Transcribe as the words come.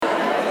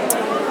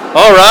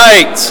All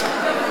right.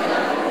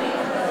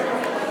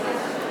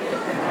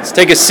 Let's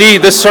take a seat.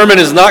 This sermon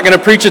is not going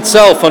to preach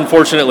itself,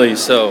 unfortunately,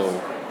 so.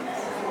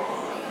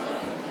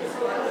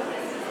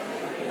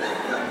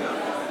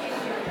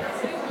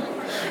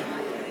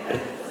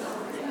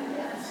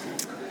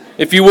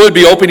 If you would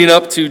be opening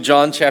up to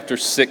John chapter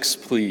 6,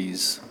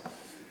 please.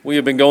 We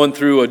have been going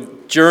through a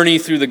journey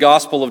through the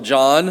Gospel of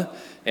John,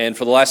 and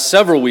for the last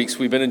several weeks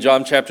we've been in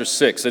John chapter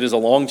 6. It is a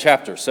long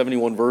chapter,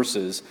 71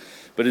 verses,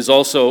 but is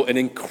also an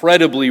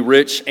incredibly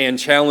rich and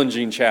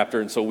challenging chapter.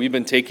 And so we've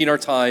been taking our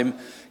time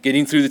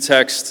getting through the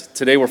text.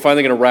 Today we're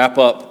finally going to wrap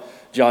up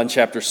John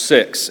chapter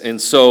 6. And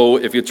so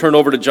if you turn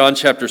over to John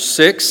chapter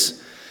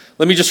 6,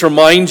 let me just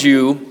remind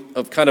you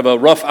of kind of a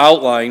rough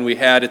outline we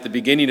had at the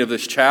beginning of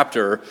this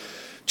chapter.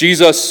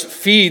 Jesus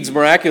feeds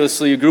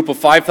miraculously a group of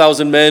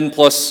 5,000 men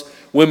plus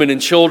women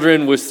and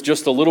children with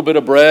just a little bit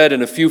of bread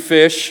and a few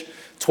fish.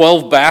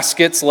 12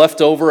 baskets left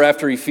over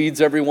after he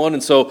feeds everyone.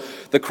 And so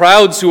the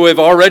crowds who have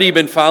already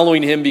been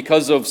following him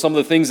because of some of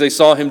the things they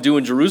saw him do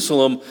in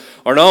Jerusalem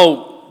are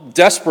now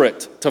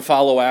desperate to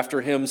follow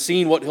after him,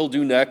 seeing what he'll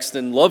do next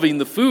and loving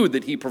the food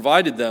that he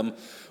provided them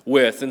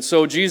with. And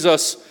so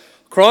Jesus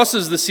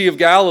crosses the Sea of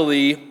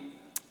Galilee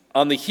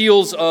on the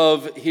heels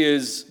of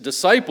his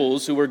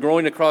disciples who were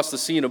going across the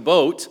sea in a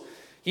boat.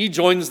 He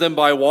joins them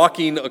by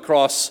walking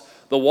across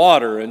the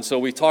water. And so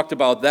we talked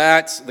about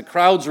that. The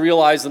crowds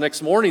realize the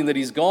next morning that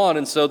he's gone,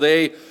 and so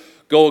they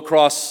go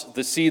across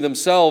the sea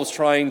themselves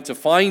trying to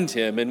find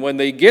him. And when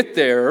they get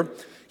there,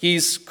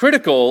 he's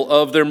critical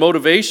of their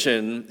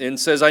motivation and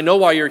says, I know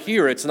why you're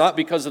here. It's not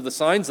because of the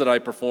signs that I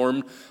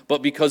performed,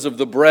 but because of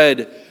the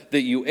bread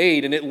that you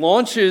ate. And it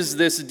launches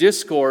this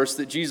discourse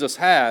that Jesus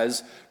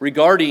has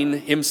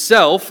regarding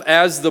himself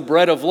as the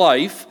bread of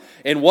life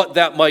and what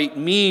that might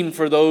mean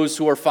for those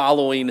who are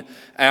following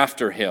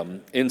after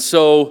him. And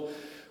so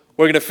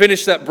we're going to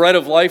finish that bread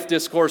of life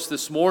discourse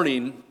this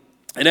morning.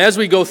 And as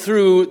we go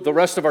through the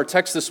rest of our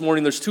text this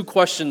morning, there's two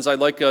questions I'd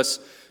like us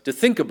to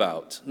think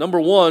about. Number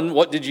one,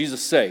 what did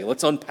Jesus say?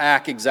 Let's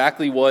unpack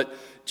exactly what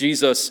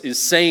Jesus is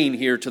saying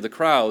here to the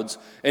crowds.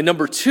 And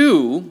number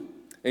two,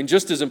 and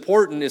just as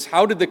important, is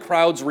how did the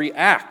crowds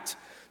react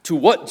to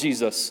what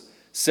Jesus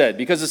said?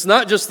 Because it's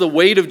not just the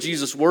weight of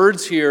Jesus'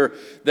 words here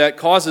that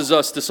causes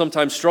us to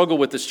sometimes struggle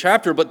with this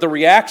chapter, but the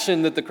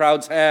reaction that the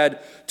crowds had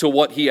to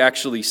what he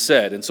actually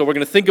said. And so we're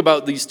going to think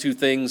about these two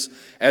things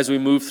as we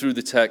move through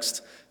the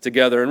text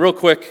together. And real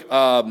quick,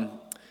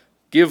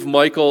 give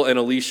Michael and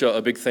Alicia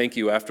a big thank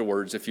you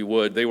afterwards, if you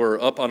would. They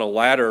were up on a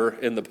ladder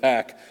in the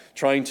back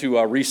trying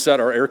to reset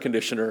our air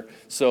conditioner.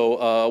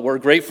 So we're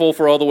grateful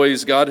for all the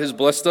ways God has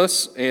blessed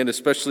us, and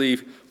especially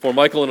for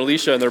Michael and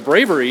Alicia and their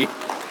bravery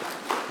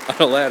on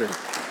a ladder.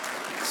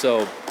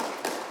 So,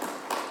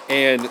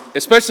 and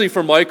especially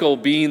for Michael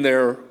being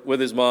there with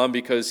his mom,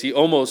 because he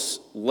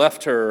almost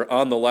left her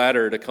on the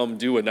ladder to come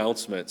do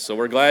announcements. So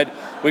we're glad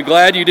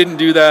you didn't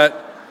do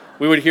that.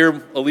 We would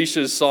hear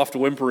Alicia's soft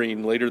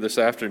whimpering later this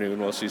afternoon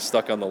while she's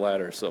stuck on the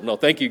ladder. So no,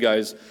 thank you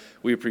guys.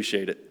 We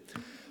appreciate it.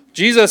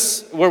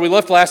 Jesus, where we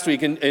left last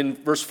week in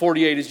verse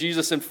 48, is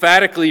Jesus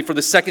emphatically, for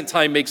the second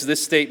time, makes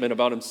this statement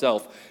about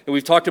himself. And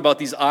we've talked about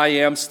these I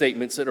am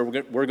statements that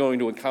we're going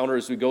to encounter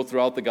as we go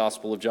throughout the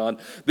Gospel of John.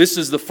 This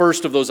is the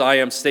first of those I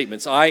am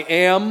statements. I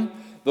am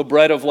the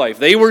bread of life.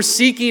 They were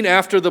seeking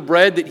after the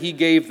bread that he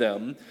gave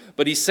them,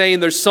 but he's saying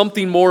there's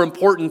something more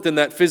important than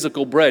that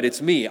physical bread.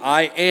 It's me.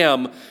 I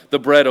am the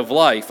bread of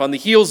life. On the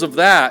heels of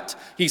that,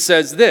 he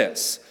says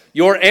this: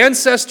 your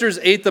ancestors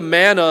ate the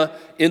manna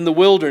in the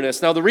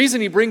wilderness. Now, the reason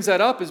he brings that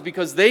up is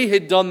because they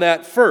had done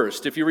that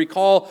first. If you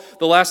recall,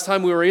 the last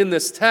time we were in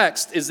this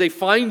text is they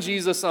find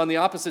Jesus on the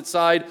opposite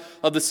side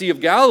of the Sea of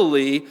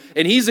Galilee,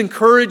 and he's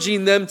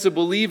encouraging them to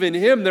believe in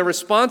him. Their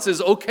response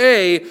is,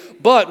 okay,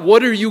 but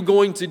what are you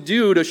going to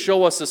do to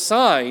show us a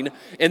sign?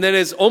 And then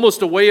as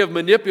almost a way of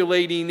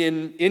manipulating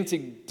into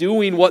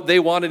doing what they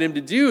wanted him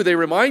to do, they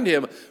remind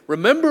him,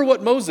 remember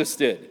what Moses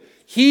did.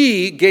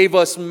 He gave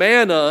us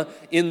manna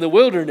in the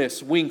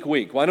wilderness, wink,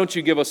 wink. Why don't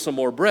you give us some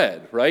more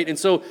bread, right? And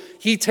so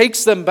he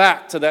takes them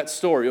back to that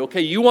story.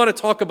 Okay, you want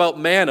to talk about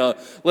manna,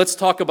 let's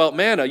talk about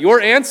manna. Your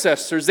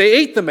ancestors, they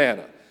ate the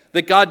manna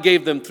that God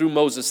gave them through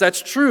Moses.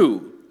 That's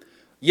true.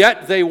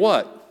 Yet they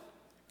what?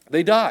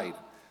 They died.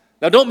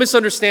 Now don't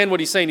misunderstand what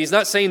he's saying. He's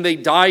not saying they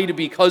died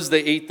because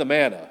they ate the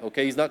manna,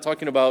 okay? He's not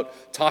talking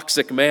about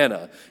toxic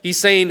manna. He's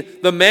saying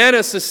the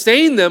manna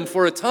sustained them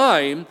for a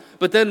time,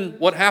 but then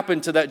what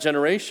happened to that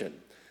generation?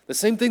 The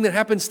same thing that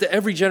happens to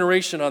every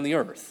generation on the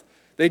earth.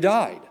 They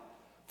died.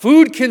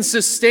 Food can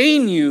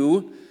sustain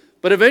you,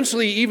 but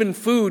eventually even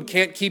food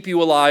can't keep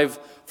you alive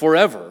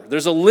forever.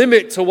 There's a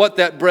limit to what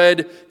that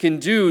bread can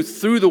do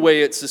through the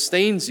way it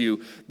sustains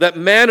you. That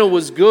manna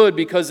was good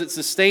because it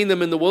sustained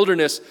them in the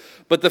wilderness,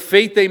 but the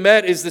fate they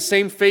met is the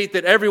same fate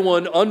that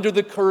everyone under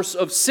the curse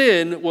of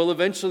sin will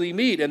eventually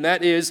meet, and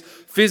that is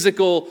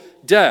physical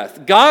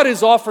death. God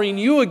is offering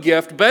you a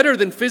gift better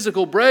than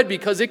physical bread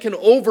because it can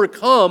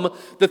overcome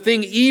the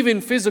thing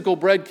even physical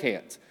bread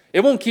can't.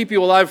 It won't keep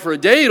you alive for a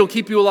day, it'll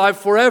keep you alive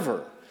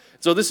forever.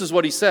 So this is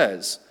what he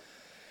says.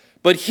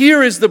 But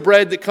here is the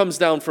bread that comes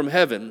down from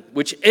heaven,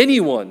 which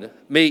anyone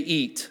may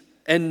eat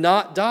and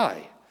not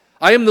die.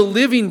 I am the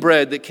living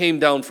bread that came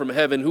down from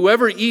heaven.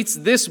 Whoever eats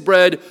this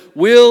bread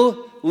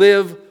will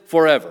live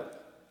forever.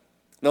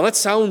 Now that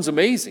sounds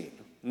amazing.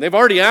 And they've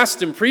already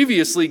asked him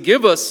previously,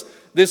 give us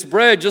this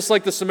bread, just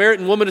like the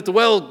Samaritan woman at the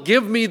well.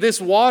 Give me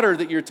this water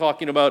that you're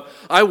talking about.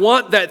 I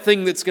want that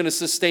thing that's going to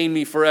sustain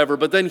me forever.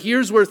 But then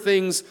here's where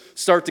things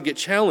start to get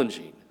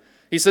challenging.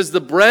 He says,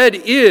 the bread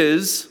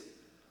is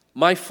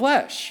my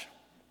flesh,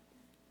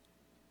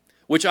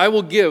 which I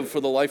will give for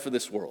the life of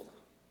this world.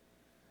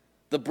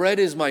 The bread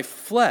is my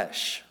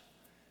flesh,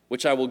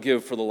 which I will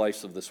give for the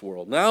life of this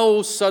world.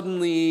 Now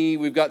suddenly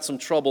we've got some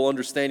trouble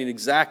understanding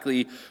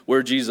exactly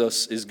where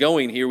Jesus is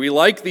going here. We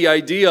like the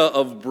idea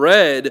of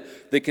bread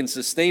that can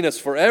sustain us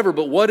forever,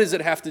 but what does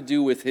it have to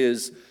do with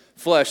his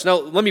flesh? Now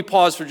let me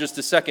pause for just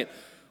a second.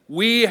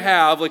 We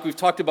have, like we've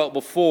talked about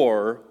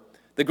before,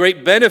 the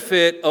great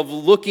benefit of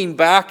looking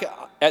back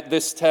at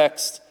this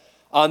text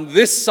on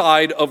this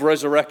side of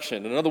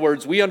resurrection. In other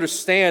words, we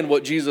understand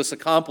what Jesus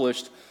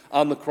accomplished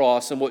on the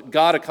cross and what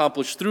God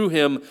accomplished through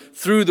him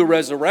through the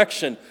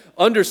resurrection.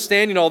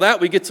 Understanding all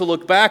that, we get to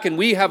look back and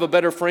we have a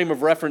better frame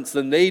of reference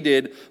than they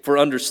did for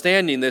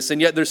understanding this.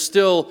 And yet there's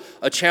still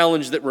a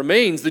challenge that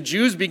remains. The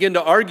Jews begin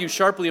to argue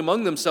sharply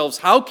among themselves,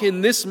 how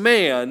can this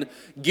man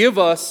give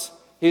us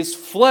his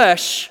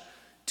flesh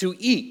to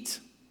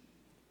eat?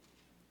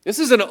 This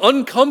is an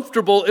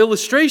uncomfortable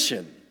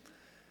illustration.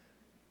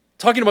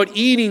 Talking about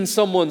eating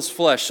someone's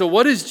flesh. So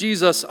what is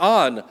Jesus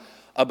on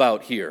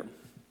about here?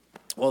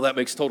 Well, that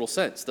makes total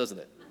sense, doesn't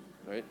it?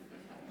 Right?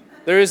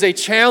 There is a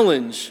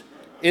challenge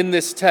in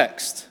this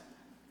text.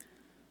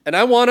 And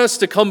I want us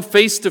to come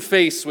face to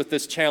face with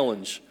this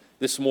challenge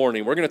this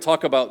morning. We're going to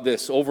talk about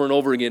this over and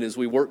over again as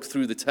we work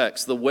through the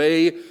text, the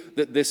way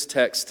that this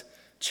text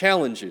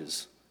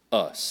challenges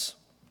us.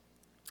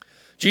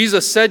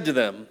 Jesus said to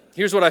them,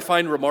 here's what I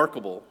find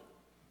remarkable,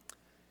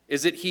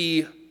 is that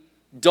he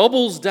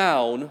doubles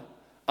down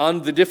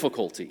on the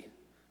difficulty.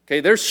 Okay,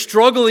 they're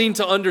struggling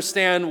to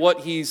understand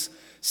what he's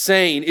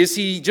saying. Is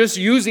he just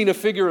using a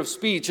figure of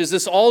speech? Is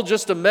this all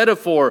just a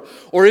metaphor?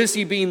 Or is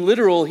he being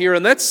literal here?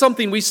 And that's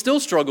something we still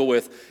struggle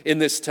with in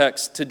this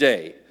text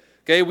today.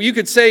 Okay, well, you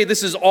could say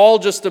this is all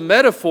just a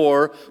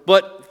metaphor,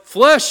 but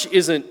flesh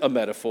isn't a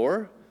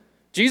metaphor.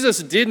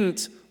 Jesus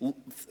didn't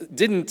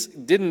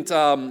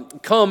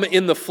come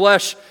in the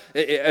flesh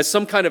as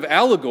some kind of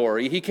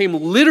allegory. He came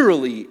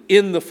literally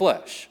in the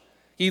flesh.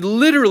 He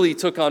literally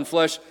took on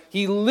flesh.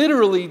 He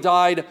literally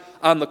died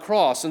on the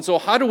cross. And so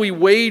how do we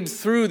wade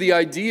through the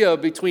idea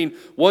between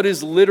what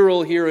is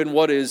literal here and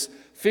what is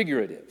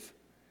figurative?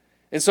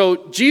 And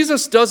so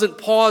Jesus doesn't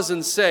pause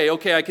and say,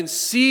 okay, I can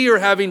see you're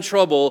having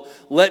trouble.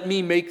 Let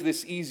me make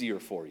this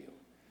easier for you.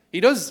 He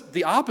does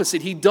the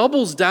opposite. He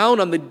doubles down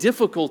on the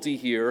difficulty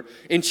here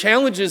and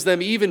challenges them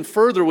even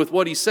further with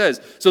what he says.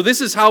 So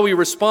this is how he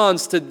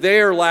responds to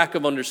their lack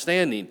of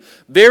understanding.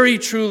 Very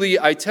truly,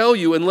 I tell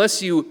you,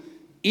 unless you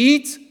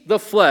eat the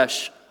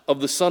flesh of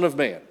the Son of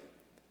Man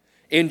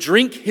and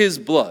drink his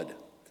blood,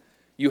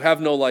 you have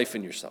no life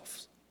in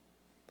yourselves.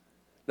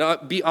 Now,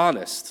 be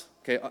honest,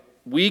 okay?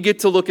 We get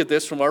to look at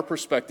this from our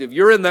perspective.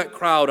 You're in that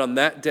crowd on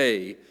that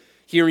day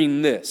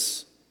hearing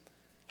this.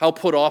 How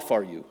put off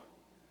are you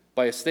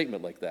by a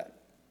statement like that?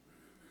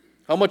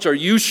 How much are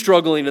you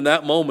struggling in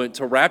that moment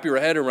to wrap your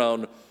head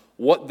around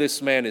what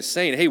this man is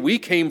saying? Hey, we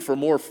came for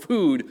more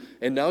food,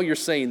 and now you're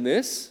saying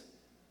this?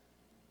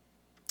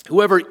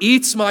 Whoever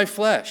eats my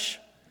flesh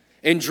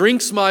and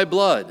drinks my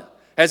blood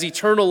has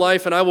eternal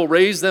life, and I will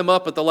raise them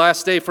up at the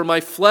last day. For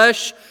my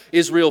flesh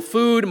is real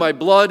food, my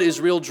blood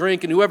is real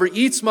drink, and whoever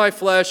eats my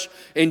flesh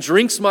and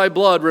drinks my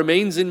blood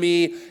remains in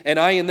me, and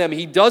I in them.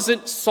 He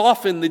doesn't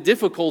soften the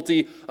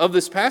difficulty of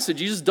this passage.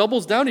 He just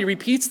doubles down. He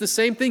repeats the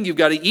same thing. You've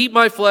got to eat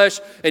my flesh,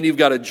 and you've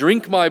got to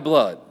drink my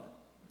blood.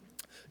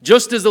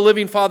 Just as the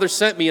living Father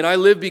sent me, and I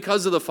live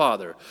because of the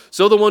Father,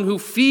 so the one who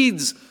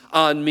feeds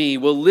on me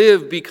will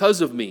live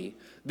because of me.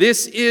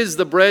 This is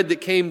the bread that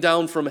came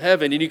down from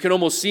heaven. And you can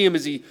almost see him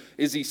as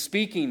he's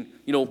speaking,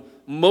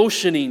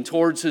 motioning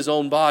towards his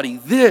own body.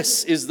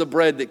 This is the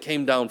bread that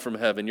came down from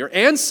heaven. Your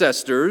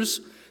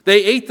ancestors,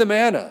 they ate the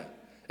manna.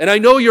 And I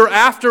know you're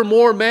after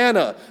more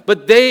manna,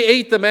 but they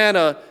ate the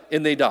manna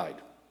and they died.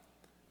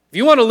 If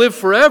you want to live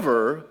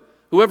forever,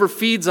 whoever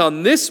feeds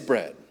on this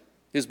bread,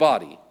 his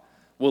body,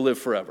 will live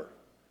forever.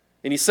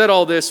 And he said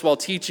all this while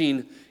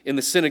teaching in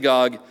the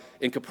synagogue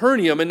in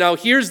Capernaum. And now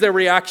here's their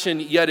reaction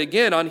yet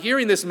again. On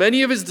hearing this,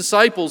 many of his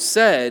disciples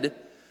said,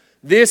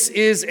 "This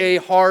is a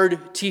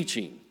hard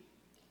teaching.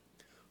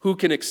 Who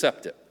can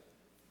accept it?"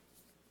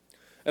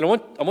 And I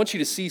want you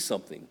to see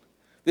something.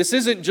 This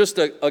isn't just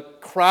a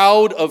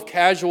crowd of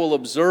casual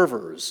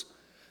observers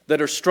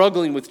that are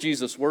struggling with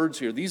Jesus' words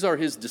here. These are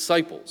his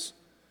disciples.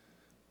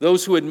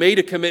 Those who had made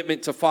a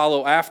commitment to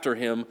follow after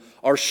him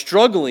are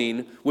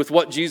struggling with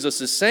what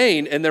Jesus is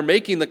saying, and they're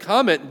making the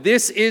comment,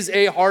 this is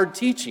a hard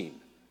teaching.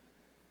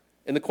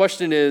 And the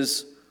question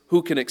is,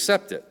 who can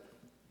accept it?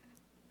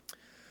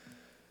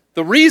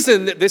 The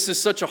reason that this is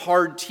such a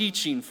hard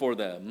teaching for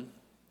them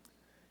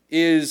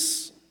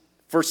is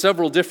for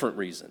several different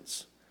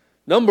reasons.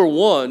 Number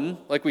one,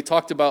 like we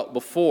talked about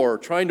before,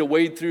 trying to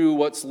wade through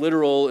what's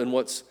literal and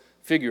what's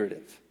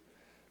figurative.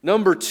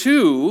 Number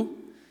two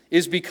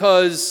is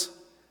because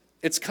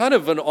it's kind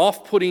of an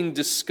off-putting,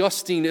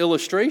 disgusting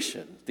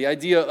illustration. The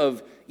idea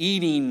of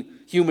eating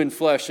human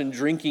flesh and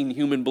drinking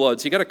human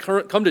blood. So you got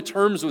to come to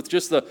terms with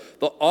just the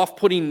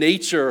off-putting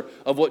nature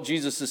of what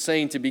Jesus is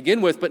saying to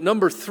begin with. But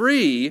number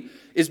three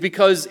is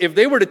because if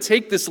they were to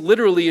take this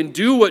literally and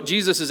do what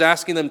Jesus is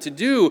asking them to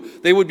do,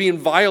 they would be in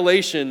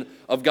violation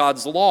of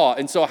God's law.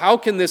 And so how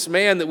can this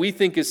man that we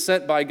think is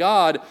sent by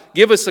God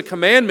give us a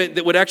commandment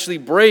that would actually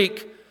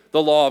break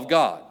the law of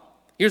God?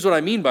 Here's what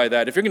I mean by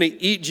that. If you're going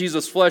to eat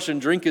Jesus' flesh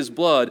and drink his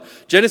blood,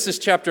 Genesis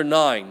chapter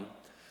 9,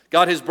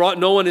 God has brought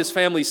Noah and his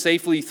family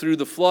safely through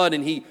the flood,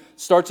 and he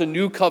starts a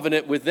new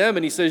covenant with them.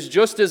 And he says,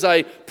 just as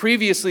I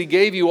previously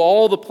gave you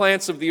all the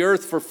plants of the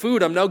earth for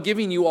food, I'm now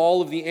giving you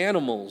all of the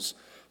animals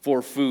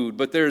for food.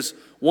 But there's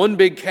one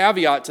big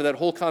caveat to that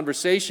whole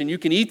conversation. You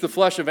can eat the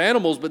flesh of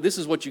animals, but this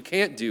is what you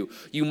can't do.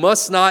 You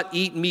must not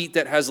eat meat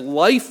that has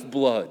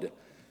lifeblood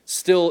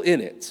still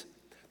in it.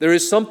 There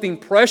is something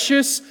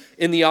precious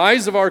in the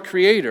eyes of our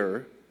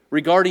Creator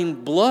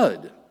regarding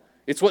blood.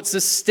 It's what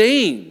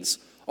sustains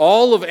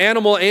all of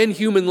animal and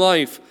human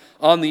life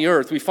on the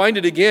earth. We find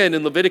it again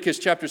in Leviticus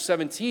chapter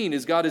 17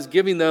 as God is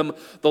giving them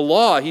the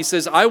law. He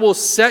says, I will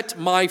set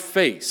my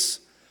face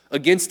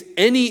against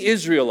any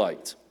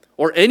Israelite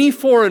or any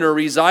foreigner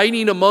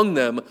residing among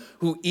them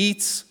who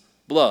eats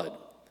blood,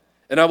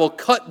 and I will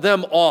cut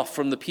them off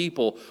from the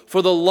people.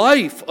 For the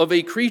life of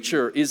a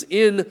creature is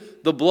in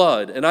the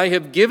blood, and I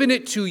have given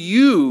it to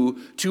you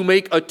to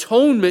make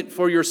atonement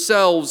for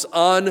yourselves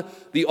on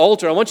the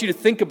altar. I want you to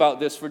think about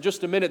this for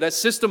just a minute. That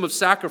system of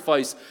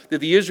sacrifice that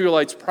the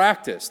Israelites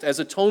practiced as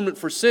atonement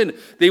for sin,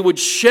 they would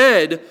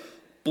shed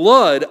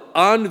blood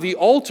on the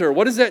altar.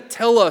 What does that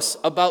tell us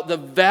about the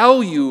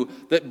value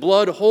that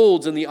blood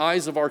holds in the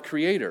eyes of our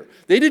Creator?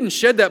 They didn't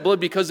shed that blood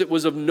because it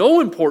was of no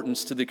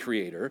importance to the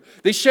Creator.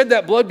 They shed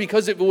that blood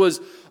because it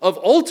was of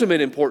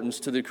ultimate importance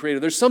to the Creator.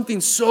 There's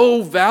something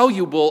so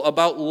valuable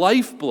about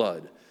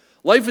lifeblood.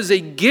 Life is a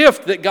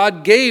gift that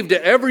God gave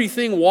to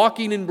everything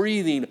walking and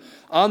breathing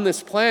on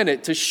this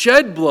planet. To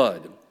shed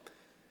blood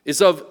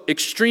is of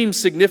extreme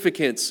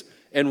significance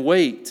and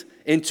weight.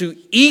 And to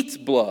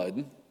eat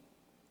blood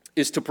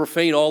is to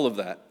profane all of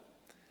that.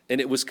 And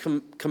it was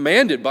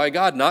commanded by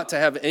God not to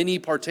have any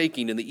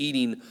partaking in the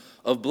eating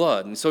of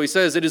blood. And so he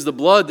says, it is the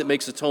blood that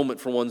makes atonement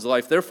for one's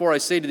life. Therefore I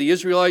say to the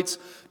Israelites,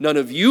 none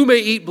of you may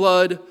eat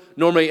blood,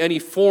 nor may any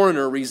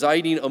foreigner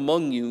residing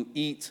among you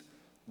eat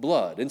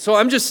blood. And so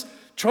I'm just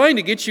trying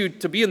to get you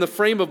to be in the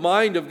frame of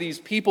mind of these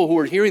people who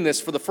are hearing this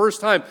for the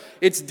first time.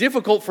 It's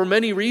difficult for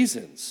many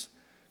reasons.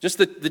 Just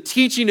the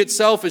teaching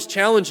itself is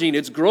challenging,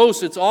 it's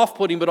gross, it's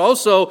off-putting, but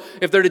also,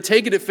 if they're to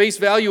take it at face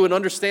value and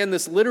understand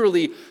this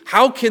literally,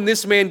 how can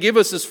this man give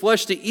us his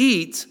flesh to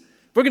eat?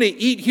 If we're going to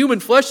eat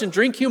human flesh and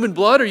drink human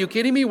blood, are you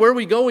kidding me? Where are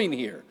we going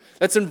here?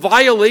 That's in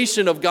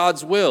violation of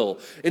God's will.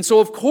 And so,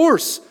 of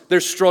course,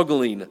 they're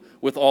struggling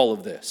with all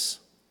of this.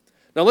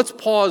 Now, let's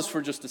pause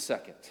for just a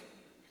second.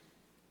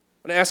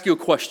 I'm going to ask you a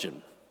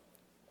question.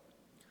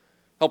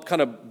 Help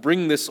kind of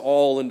bring this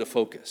all into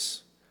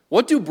focus.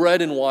 What do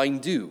bread and wine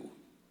do?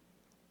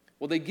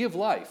 Well, they give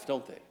life,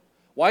 don't they?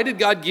 Why did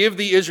God give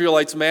the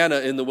Israelites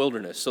manna in the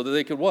wilderness? So that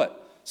they could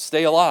what?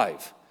 Stay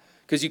alive.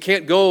 Because you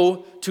can't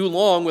go too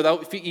long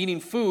without eating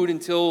food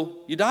until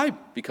you die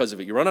because of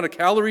it. You run out of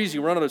calories,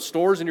 you run out of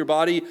stores in your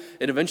body,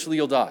 and eventually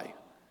you'll die.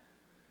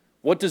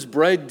 What does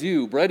bread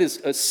do? Bread is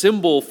a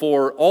symbol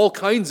for all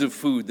kinds of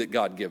food that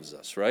God gives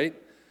us, right?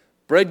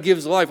 Bread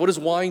gives life. What does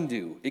wine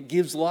do? It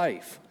gives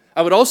life.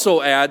 I would also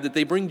add that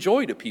they bring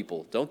joy to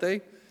people, don't they?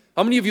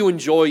 How many of you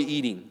enjoy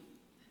eating?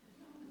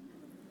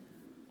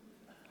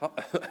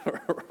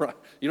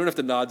 You don't have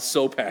to nod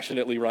so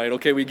passionately, Ryan.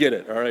 Okay, we get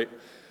it, all right.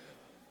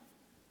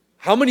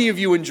 How many of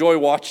you enjoy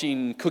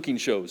watching cooking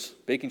shows,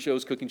 baking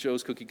shows, cooking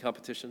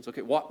competitions?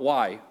 Okay,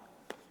 why?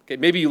 Okay,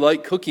 maybe you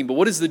like cooking, but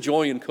what is the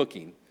joy in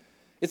cooking?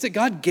 It's that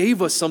God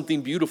gave us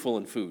something beautiful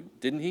in food,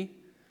 didn't he?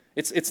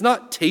 It's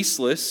not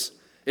tasteless.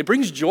 It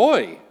brings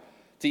joy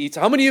to eat.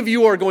 How many of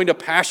you are going to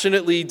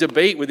passionately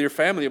debate with your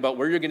family about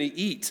where you're going to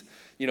eat,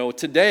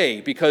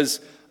 today?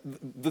 Because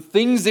the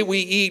things that we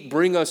eat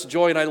bring us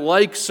joy, and I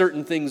like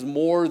certain things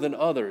more than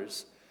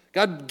others.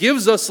 God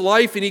gives us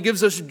life, and he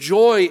gives us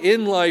joy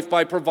in life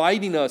by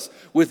providing us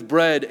with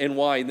bread and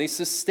wine. They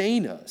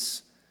sustain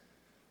us.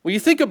 When you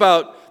think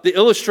about the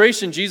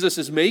illustration Jesus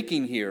is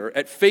making here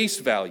at face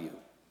value,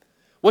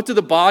 what do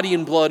the body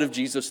and blood of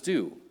Jesus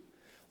do?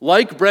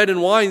 Like bread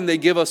and wine, they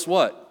give us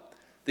what?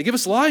 They give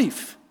us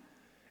life.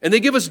 And they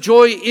give us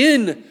joy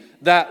in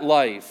that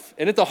life.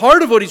 And at the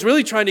heart of what he's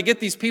really trying to get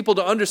these people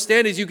to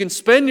understand is you can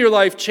spend your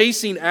life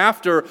chasing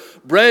after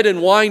bread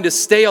and wine to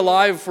stay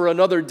alive for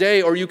another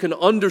day, or you can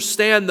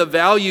understand the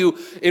value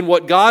in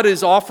what God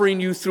is offering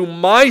you through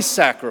my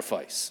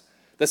sacrifice,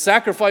 the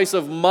sacrifice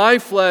of my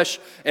flesh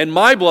and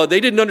my blood. They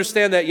didn't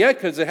understand that yet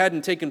because it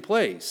hadn't taken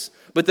place,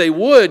 but they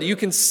would. You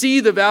can see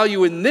the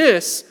value in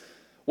this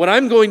what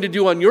I'm going to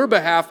do on your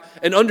behalf,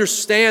 and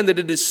understand that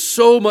it is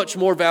so much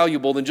more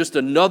valuable than just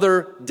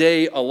another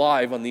day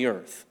alive on the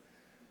earth.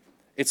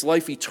 It's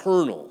life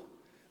eternal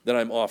that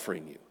I'm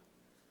offering you.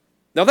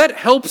 Now that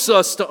helps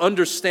us to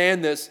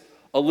understand this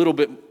a little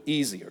bit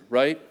easier,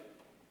 right?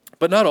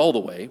 But not all the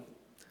way.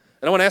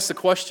 And I want to ask the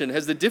question,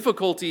 has the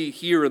difficulty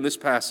here in this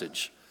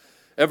passage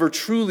ever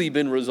truly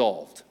been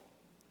resolved?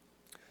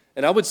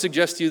 And I would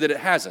suggest to you that it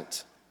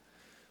hasn't.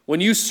 When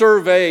you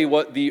survey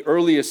what the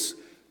earliest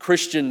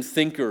Christian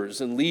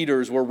thinkers and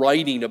leaders were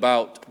writing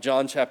about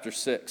John chapter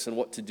 6 and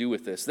what to do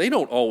with this, they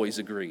don't always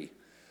agree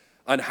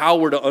on how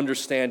we're to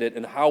understand it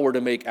and how we're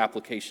to make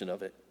application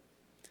of it.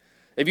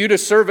 If you were to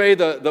survey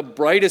the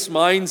brightest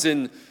minds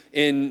in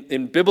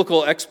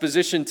biblical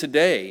exposition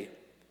today,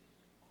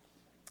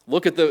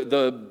 look at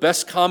the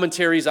best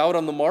commentaries out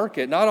on the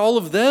market, not all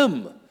of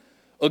them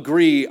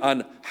agree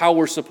on how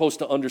we're supposed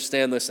to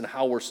understand this and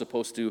how we're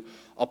supposed to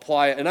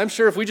apply it. And I'm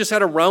sure if we just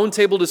had a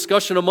roundtable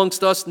discussion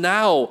amongst us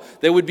now,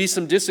 there would be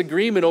some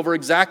disagreement over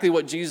exactly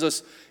what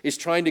Jesus is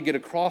trying to get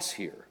across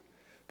here.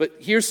 But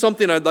here's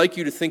something I'd like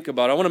you to think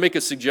about. I want to make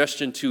a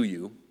suggestion to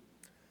you.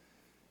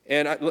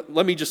 And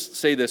let me just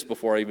say this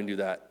before I even do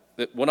that.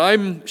 That when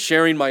I'm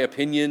sharing my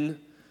opinion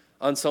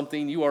on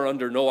something, you are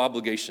under no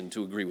obligation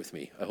to agree with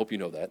me. I hope you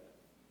know that.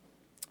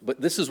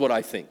 But this is what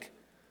I think.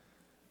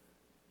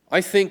 I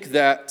think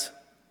that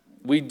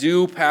we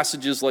do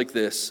passages like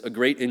this a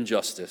great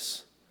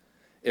injustice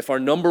if our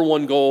number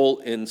one goal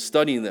in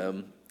studying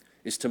them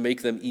is to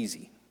make them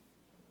easy.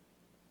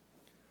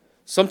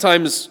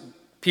 Sometimes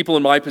people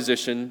in my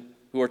position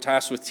who are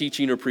tasked with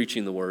teaching or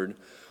preaching the word,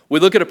 we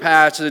look at a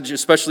passage,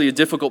 especially a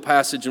difficult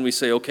passage, and we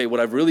say, okay,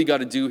 what I've really got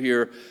to do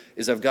here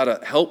is I've got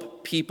to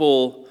help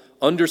people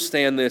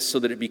understand this so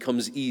that it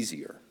becomes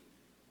easier.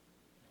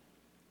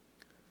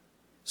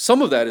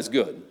 Some of that is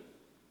good.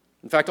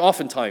 In fact,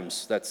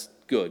 oftentimes that's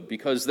good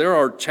because there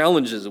are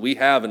challenges that we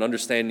have in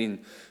understanding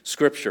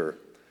Scripture.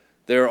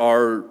 There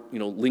are,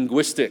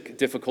 linguistic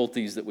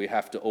difficulties that we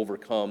have to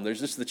overcome. There's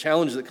just the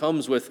challenge that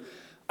comes with,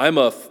 I'm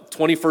a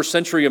 21st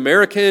century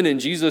American and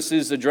Jesus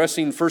is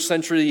addressing first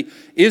century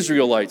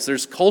Israelites.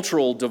 There's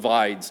cultural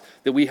divides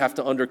that we have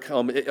to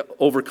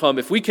overcome.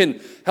 If we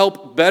can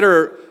help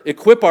better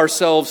equip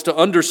ourselves to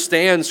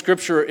understand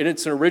Scripture in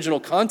its original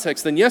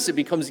context, then yes, it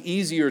becomes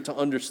easier to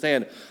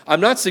understand.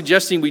 I'm not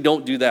suggesting we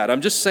don't do that.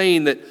 I'm just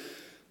saying that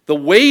the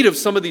weight of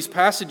some of these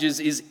passages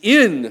is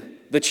in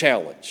the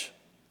challenge.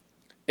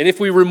 And if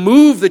we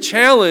remove the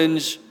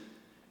challenge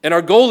and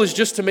our goal is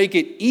just to make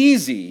it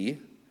easy,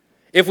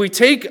 if we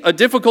take a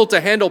difficult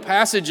to handle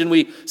passage and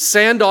we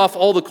sand off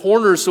all the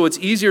corners so it's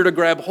easier to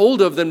grab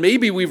hold of, then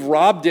maybe we've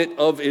robbed it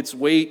of its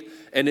weight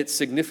and its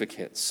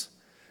significance.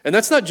 And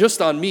that's not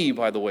just on me,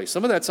 by the way.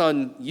 Some of that's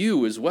on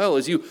you as well.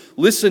 As you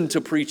listen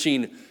to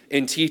preaching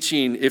and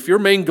teaching, if your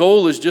main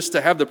goal is just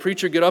to have the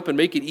preacher get up and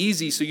make it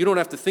easy so you don't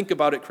have to think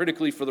about it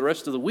critically for the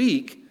rest of the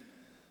week,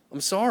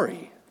 I'm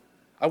sorry.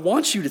 I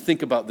want you to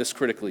think about this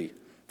critically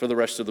for the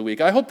rest of the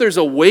week. I hope there's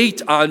a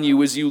weight on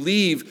you as you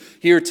leave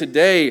here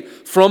today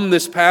from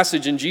this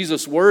passage in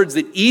Jesus' words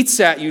that eats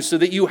at you so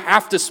that you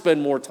have to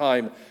spend more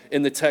time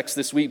in the text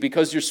this week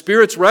because your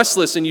spirit's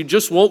restless and you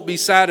just won't be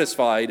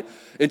satisfied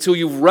until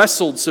you've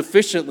wrestled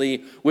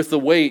sufficiently with the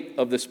weight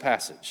of this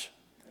passage.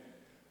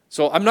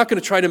 So I'm not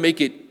going to try to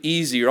make it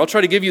easier. I'll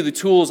try to give you the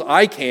tools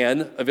I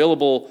can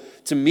available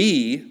to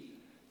me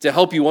to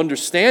help you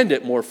understand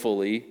it more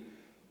fully.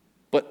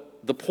 But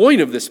the point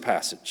of this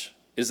passage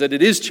is that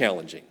it is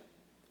challenging.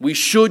 We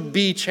should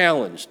be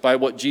challenged by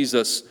what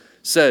Jesus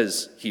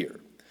says here.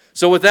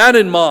 So with that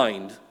in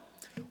mind,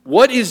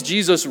 what is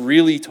Jesus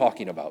really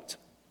talking about?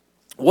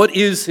 What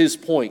is his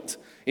point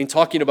in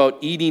talking about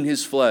eating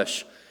his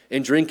flesh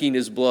and drinking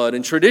his blood?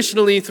 And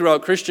traditionally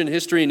throughout Christian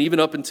history and even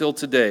up until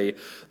today,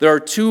 there are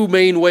two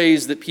main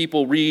ways that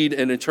people read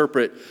and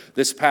interpret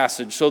this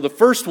passage. So the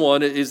first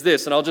one is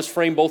this, and I'll just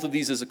frame both of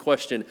these as a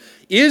question.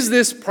 Is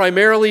this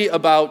primarily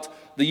about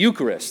the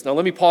Eucharist? Now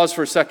let me pause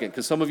for a second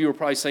because some of you are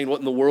probably saying, what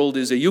in the world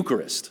is a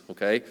Eucharist?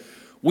 Okay,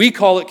 we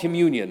call it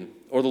communion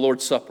or the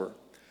Lord's Supper.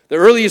 The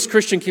earliest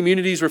Christian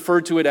communities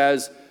referred to it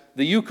as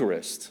the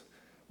Eucharist,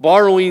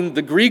 borrowing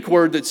the Greek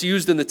word that's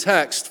used in the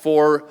text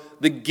for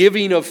the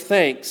giving of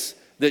thanks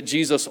that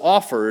Jesus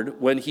offered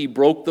when he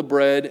broke the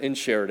bread and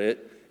shared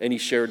it, and he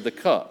shared the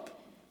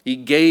cup. He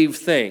gave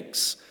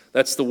thanks.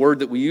 That's the word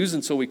that we use,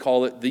 and so we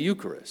call it the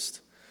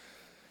Eucharist.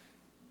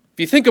 If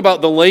you think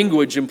about the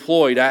language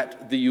employed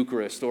at the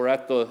Eucharist or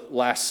at the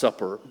Last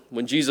Supper,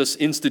 when Jesus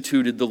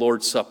instituted the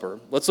Lord's Supper,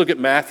 let's look at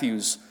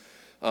Matthew's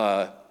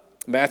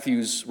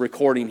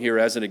recording here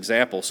as an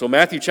example. So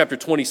Matthew chapter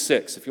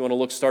 26, if you want to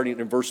look starting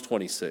in verse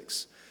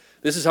 26.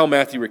 This is how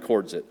Matthew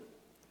records it.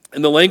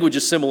 And the language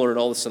is similar in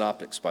all the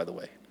synoptics, by the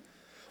way.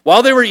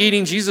 While they were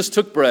eating, Jesus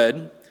took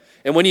bread,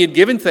 and when he had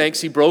given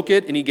thanks, he broke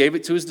it and he gave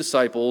it to his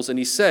disciples, and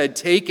he said,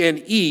 "Take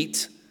and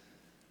eat,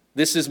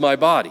 this is my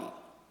body."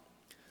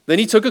 Then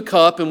he took a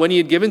cup, and when he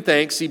had given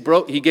thanks, he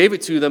gave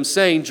it to them,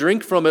 saying,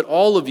 "Drink from it,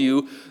 all of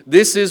you.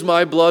 This is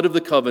my blood of the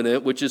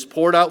covenant, which is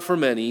poured out for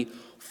many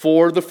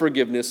for the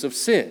forgiveness of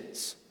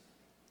sins."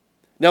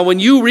 Now,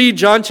 when you read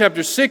John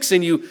chapter 6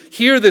 and you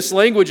hear this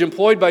language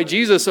employed by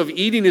Jesus of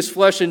eating his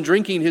flesh and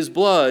drinking his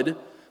blood,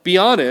 be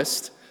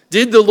honest,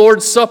 did the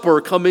Lord's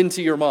Supper come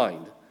into your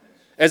mind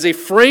as a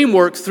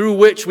framework through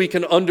which we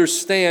can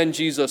understand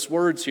Jesus'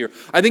 words here?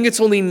 I think it's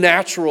only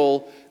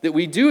natural that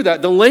we do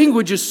that. The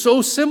language is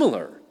so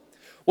similar.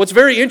 What's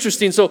very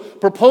interesting, so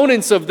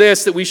proponents of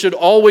this, that we should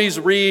always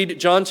read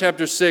John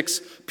chapter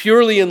 6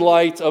 purely in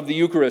light of the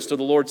Eucharist or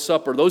the Lord's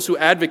Supper, those who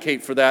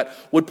advocate for that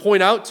would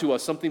point out to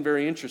us something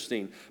very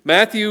interesting.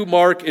 Matthew,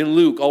 Mark, and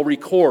Luke all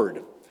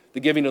record the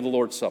giving of the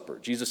Lord's Supper,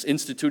 Jesus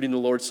instituting the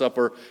Lord's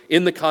Supper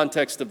in the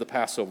context of the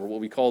Passover,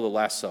 what we call the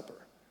Last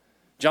Supper.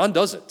 John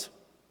doesn't.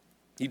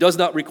 He does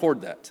not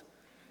record that.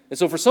 And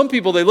so for some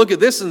people, they look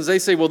at this and they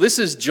say, well, this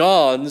is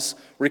John's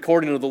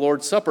recording of the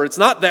Lord's Supper. It's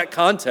not that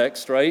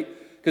context, right?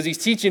 Because he's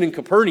teaching in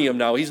Capernaum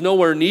now. He's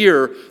nowhere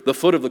near the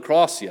foot of the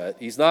cross yet.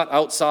 He's not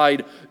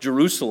outside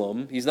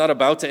Jerusalem. He's not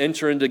about to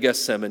enter into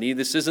Gethsemane.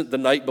 This isn't the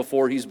night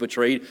before he's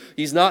betrayed.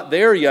 He's not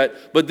there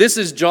yet. But this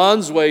is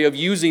John's way of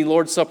using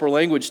Lord's Supper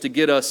language to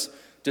get us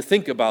to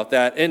think about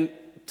that. And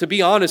to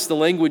be honest, the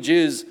language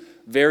is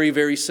very,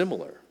 very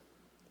similar.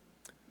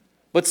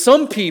 But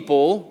some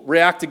people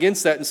react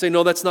against that and say,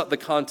 no, that's not the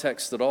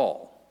context at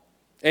all.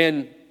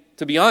 And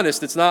to be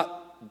honest, it's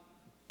not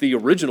the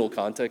original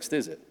context,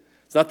 is it?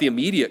 It's not the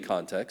immediate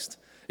context.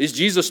 Is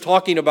Jesus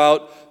talking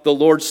about the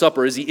Lord's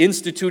Supper? Is he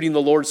instituting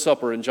the Lord's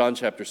Supper in John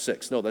chapter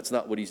 6? No, that's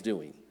not what he's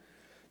doing.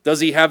 Does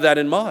he have that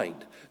in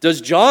mind?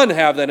 Does John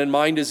have that in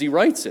mind as he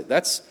writes it?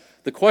 That's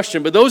the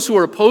question. But those who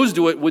are opposed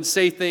to it would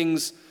say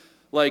things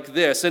like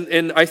this,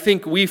 and I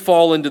think we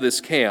fall into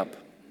this camp.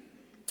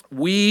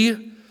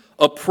 We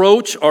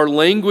approach our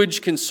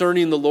language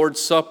concerning the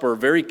Lord's Supper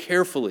very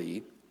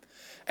carefully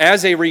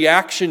as a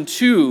reaction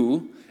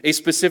to a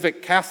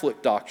specific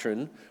Catholic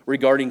doctrine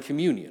regarding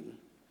communion,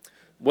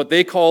 what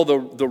they call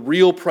the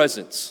real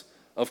presence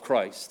of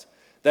Christ.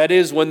 That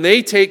is, when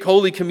they take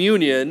Holy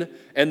Communion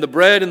and the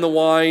bread and the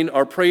wine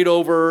are prayed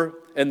over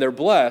and they're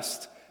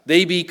blessed,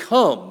 they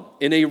become,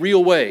 in a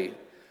real way,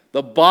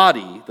 the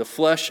body, the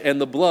flesh, and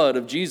the blood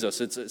of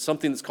Jesus. It's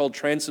something that's called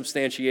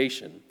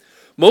transubstantiation.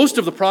 Most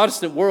of the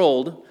Protestant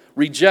world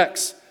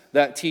rejects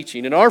that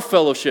teaching. In our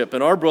fellowship,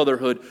 in our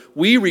brotherhood,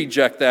 we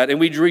reject that, and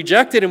we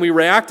reject it and we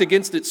react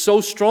against it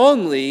so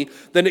strongly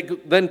that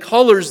it then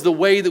colors the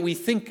way that we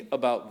think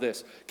about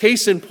this.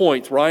 Case in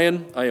point,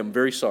 Ryan, I am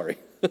very sorry,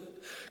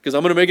 because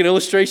I'm going to make an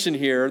illustration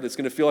here that's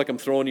going to feel like I'm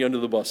throwing you under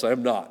the bus. I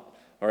am not.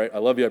 All right, I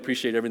love you. I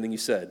appreciate everything you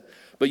said.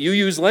 But you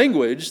use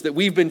language that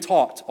we've been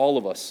taught, all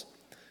of us,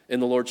 in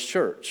the Lord's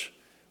church,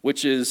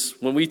 which is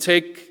when we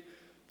take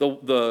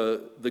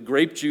the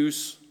grape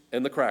juice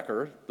and the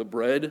cracker, the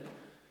bread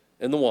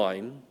and the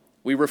wine,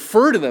 we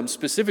refer to them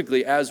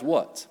specifically as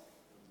what?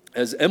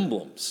 As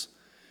emblems.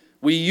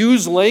 We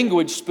use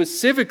language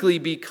specifically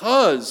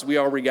because we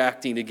are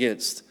reacting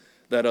against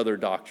that other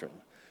doctrine.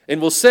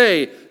 And we'll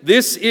say,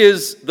 this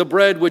is the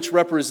bread which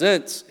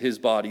represents his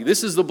body.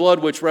 This is the blood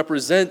which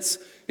represents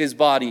his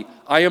body.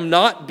 I am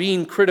not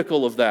being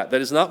critical of that.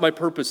 That is not my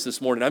purpose this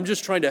morning. I'm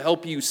just trying to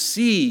help you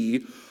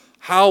see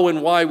how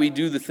and why we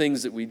do the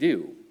things that we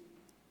do.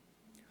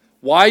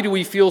 Why do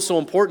we feel so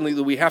importantly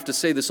that we have to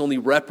say this only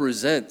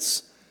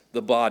represents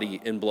the body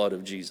and blood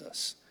of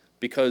Jesus?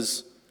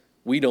 Because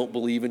we don't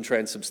believe in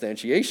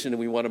transubstantiation, and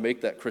we want to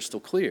make that crystal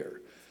clear.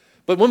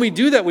 But when we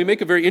do that, we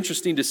make a very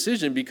interesting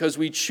decision because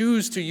we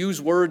choose to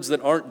use words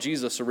that aren't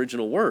Jesus'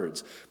 original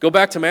words. Go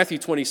back to Matthew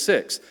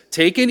 26.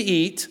 Take and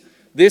eat.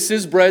 This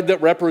is bread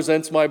that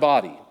represents my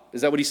body.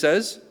 Is that what he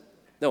says?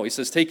 No, he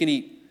says, take and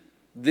eat.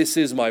 This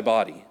is my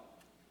body.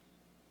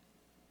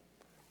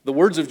 The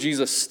words of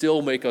Jesus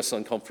still make us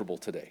uncomfortable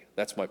today.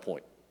 That's my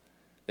point.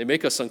 They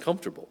make us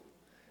uncomfortable.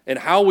 And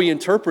how we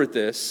interpret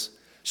this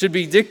should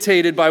be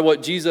dictated by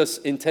what Jesus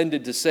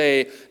intended to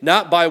say,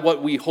 not by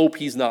what we hope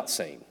he's not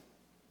saying.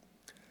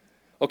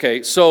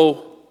 Okay,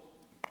 so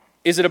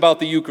is it about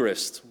the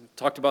Eucharist? We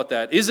talked about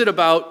that. Is it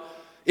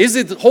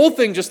the whole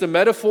thing just a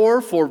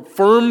metaphor for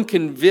firm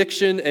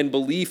conviction and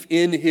belief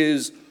in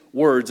his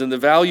words and the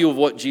value of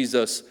what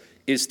Jesus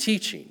is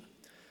teaching?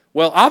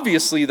 Well,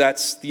 obviously,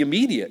 that's the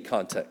immediate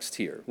context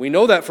here. We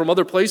know that from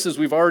other places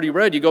we've already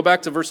read. You go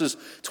back to verses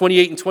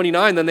 28 and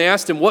 29, then they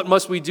asked him, what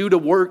must we do to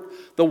work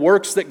the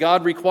works that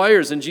God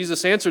requires? And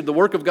Jesus answered, the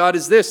work of God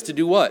is this, to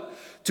do what?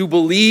 To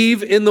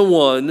believe in the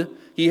one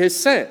he has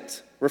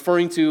sent,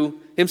 referring to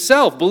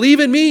himself. Believe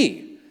in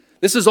me.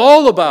 This is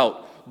all about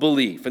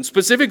belief, and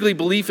specifically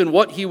belief in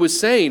what he was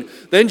saying.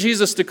 Then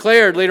Jesus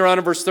declared later on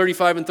in verse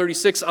 35 and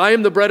 36, I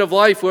am the bread of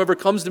life. Whoever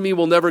comes to me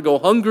will never go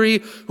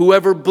hungry.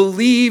 Whoever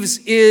believes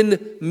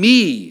in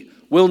me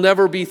will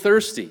never be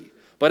thirsty.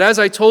 But as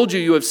I told you,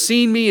 you have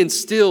seen me and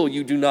still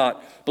you do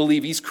not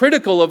believe. He's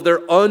critical of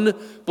their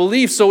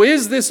unbelief. So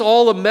is this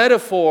all a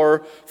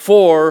metaphor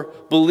for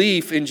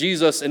belief in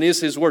Jesus and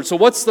is his word? So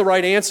what's the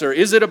right answer?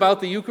 Is it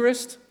about the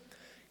Eucharist?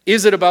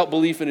 Is it about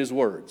belief in his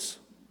words?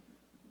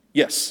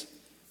 Yes.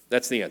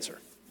 That's the answer.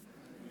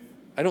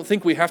 I don't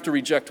think we have to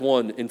reject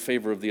one in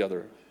favor of the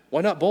other.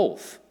 Why not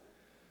both?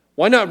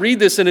 Why not read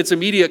this in its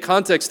immediate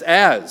context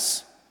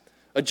as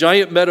A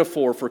giant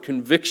metaphor for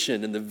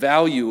conviction and the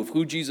value of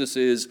who Jesus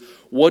is,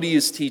 what he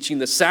is teaching,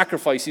 the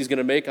sacrifice he's going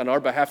to make on our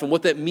behalf, and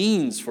what that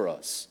means for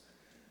us.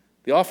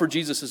 The offer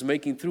Jesus is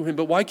making through him.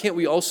 But why can't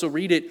we also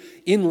read it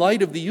in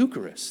light of the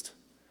Eucharist?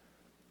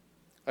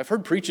 I've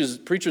heard preachers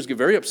get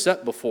very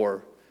upset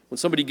before when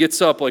somebody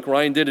gets up, like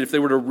Ryan did, if they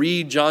were to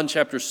read John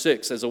chapter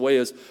 6 as a way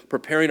of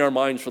preparing our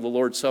minds for the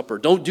Lord's Supper.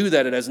 Don't do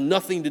that. It has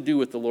nothing to do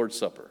with the Lord's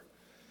Supper.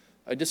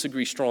 I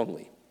disagree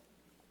strongly.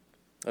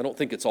 I don't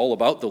think it's all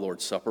about the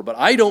Lord's Supper, but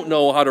I don't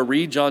know how to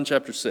read John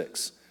chapter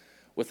 6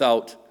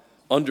 without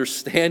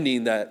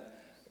understanding that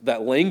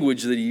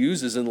language that he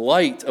uses in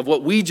light of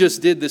what we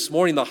just did this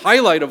morning, the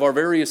highlight of our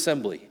very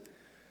assembly,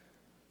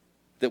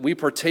 that we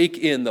partake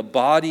in the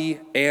body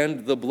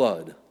and the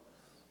blood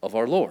of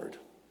our Lord.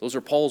 Those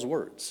are Paul's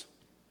words.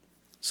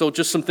 So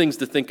just some things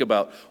to think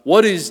about.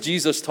 What is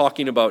Jesus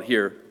talking about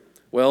here?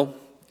 Well,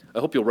 I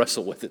hope you'll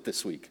wrestle with it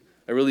this week.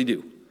 I really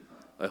do.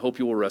 I hope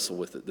you will wrestle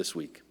with it this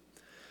week.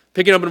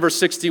 Picking up in verse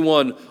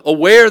 61,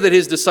 aware that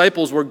his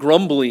disciples were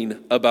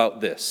grumbling about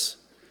this,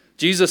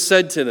 Jesus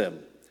said to them,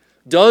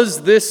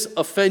 "Does this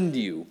offend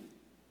you?"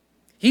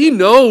 He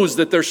knows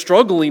that they're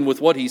struggling with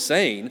what he's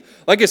saying.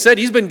 Like I said,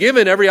 he's been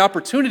given every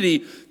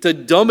opportunity to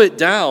dumb it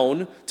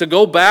down, to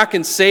go back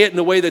and say it in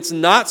a way that's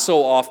not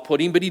so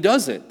off-putting, but he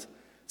doesn't.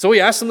 So he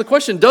asks them the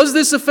question, does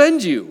this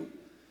offend you?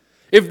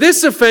 If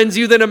this offends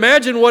you, then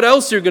imagine what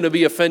else you're going to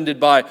be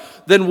offended by.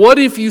 Then what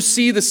if you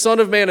see the Son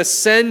of Man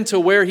ascend to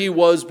where he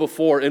was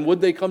before? And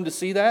would they come to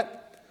see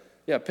that?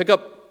 Yeah, pick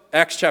up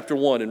Acts chapter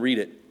 1 and read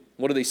it.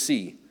 What do they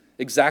see?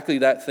 Exactly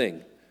that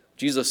thing.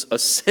 Jesus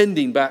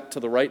ascending back to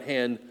the right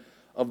hand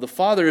of the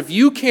Father. If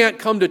you can't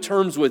come to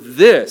terms with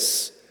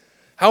this,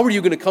 how are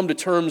you going to come to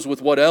terms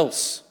with what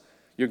else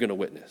you're going to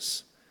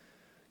witness?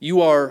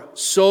 You are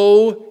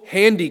so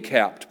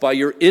handicapped by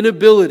your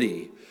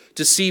inability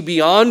to see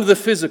beyond the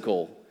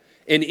physical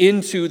and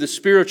into the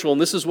spiritual.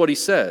 And this is what he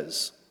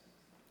says.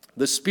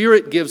 The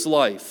Spirit gives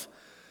life.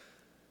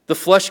 The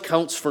flesh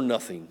counts for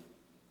nothing.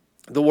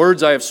 The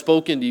words I have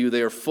spoken to you,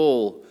 they are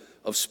full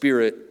of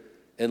spirit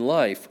and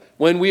life.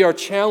 When we are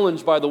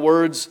challenged by the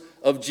words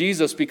of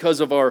Jesus because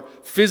of our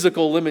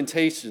physical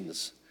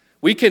limitations,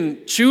 we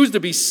can choose to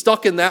be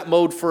stuck in that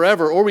mode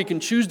forever, or we can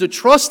choose to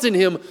trust in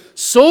him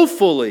so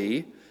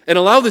fully and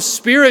allow the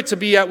Spirit to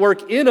be at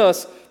work in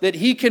us that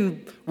he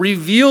can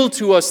reveal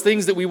to us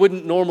things that we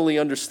wouldn't normally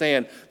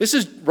understand. This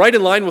is right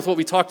in line with what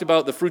we talked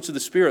about, the fruits of the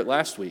Spirit,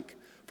 last week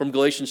from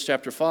Galatians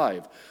chapter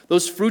 5.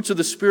 Those fruits of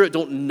the Spirit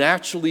don't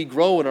naturally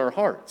grow in our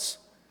hearts.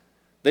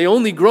 They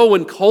only grow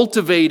when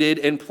cultivated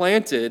and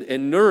planted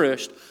and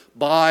nourished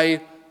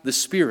by the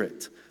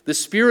Spirit. The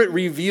Spirit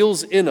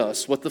reveals in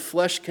us what the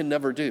flesh can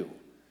never do,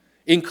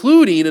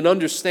 including an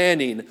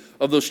understanding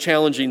of those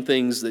challenging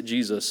things that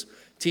Jesus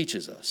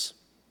teaches us.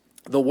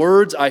 The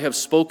words I have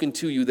spoken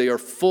to you, they are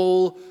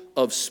full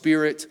of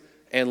spirit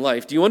and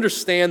life. Do you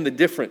understand the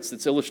difference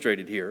that's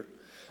illustrated here?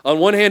 On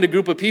one hand, a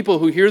group of people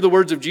who hear the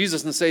words of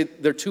Jesus and say,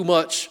 they're too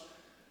much,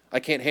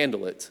 I can't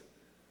handle it.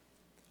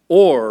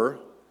 Or,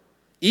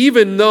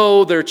 even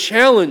though they're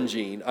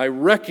challenging, I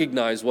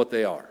recognize what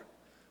they are.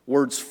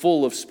 Words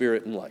full of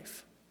spirit and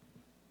life.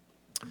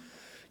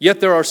 Yet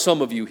there are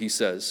some of you, he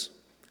says,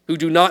 who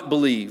do not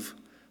believe.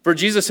 For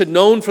Jesus had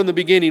known from the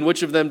beginning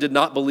which of them did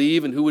not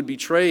believe and who would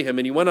betray him.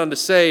 And he went on to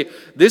say,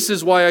 this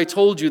is why I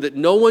told you that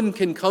no one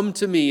can come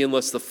to me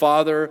unless the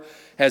Father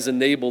has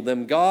enabled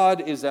them.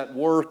 God is at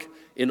work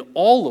in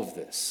all of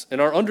this.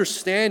 And our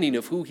understanding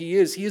of who he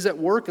is at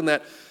work in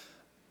that.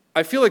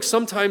 I feel like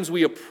sometimes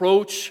we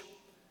approach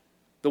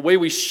the way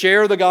we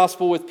share the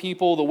gospel with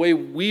people, the way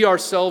we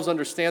ourselves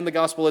understand the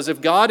gospel, as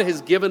if God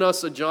has given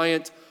us a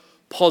giant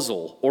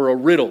puzzle or a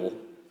riddle.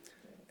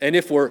 And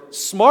if we're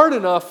smart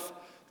enough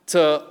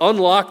to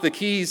unlock the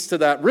keys to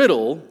that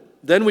riddle,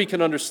 then we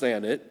can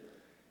understand it,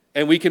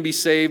 and we can be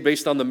saved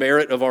based on the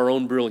merit of our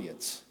own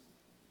brilliance.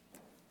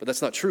 But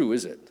that's not true,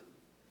 is it?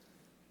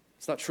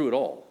 It's not true at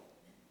all.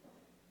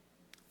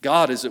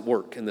 God is at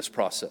work in this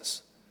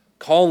process,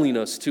 calling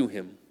us to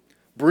him,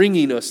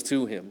 bringing us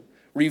to him,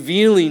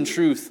 revealing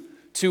truth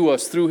to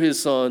us through his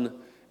Son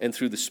and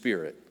through the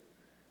Spirit.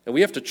 And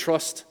we have to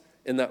trust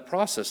in that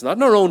process, not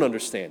in our own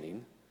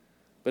understanding,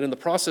 but in the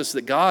process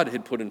that God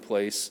had put in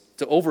place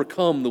to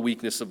overcome the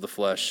weakness of the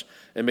flesh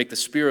and make the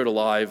Spirit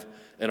alive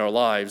in our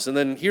lives. And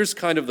then here's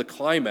kind of the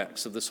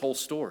climax of this whole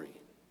story.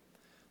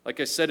 Like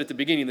I said at the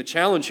beginning, the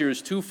challenge here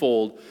is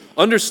twofold: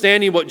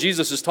 understanding what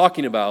Jesus is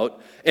talking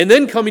about, and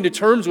then coming to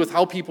terms with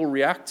how people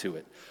react to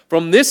it.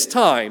 From this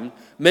time,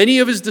 many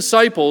of his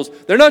disciples,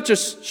 they're not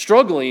just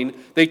struggling,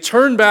 they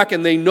turned back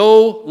and they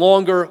no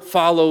longer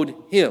followed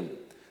him.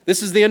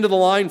 This is the end of the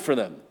line for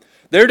them.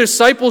 Their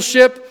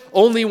discipleship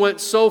only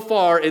went so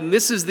far, and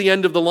this is the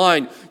end of the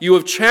line. You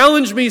have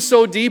challenged me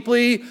so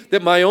deeply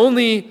that my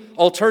only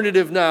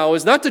alternative now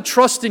is not to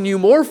trust in you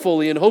more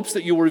fully in hopes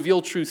that you'll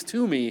reveal truth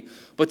to me,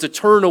 but to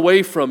turn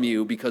away from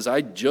you because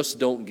I just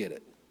don't get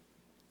it.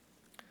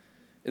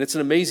 And it's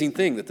an amazing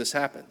thing that this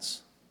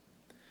happens.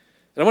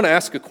 And I want to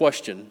ask a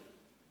question.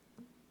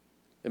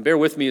 And bear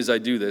with me as I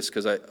do this,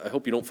 because I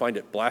hope you don't find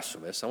it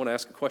blasphemous. I want to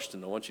ask a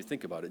question. I want you to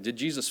think about it. Did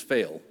Jesus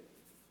fail?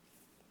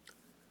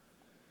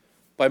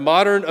 By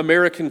modern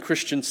American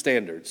Christian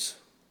standards,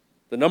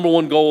 the number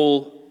one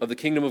goal of the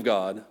kingdom of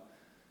God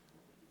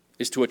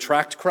is to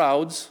attract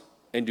crowds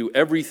and do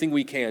everything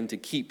we can to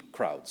keep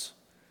crowds.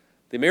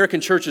 The American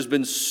church has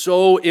been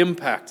so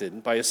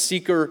impacted by a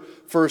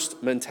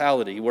seeker-first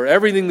mentality, where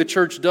everything the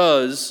church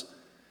does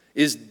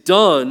is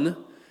done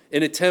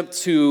in an attempt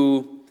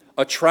to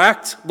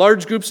attract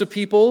large groups of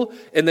people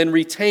and then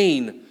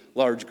retain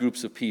large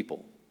groups of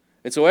people.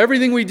 And so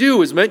everything we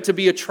do is meant to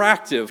be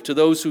attractive to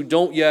those who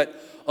don't yet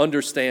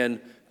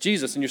understand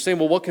Jesus. And you're saying,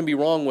 well, what can be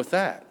wrong with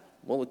that?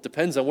 Well, it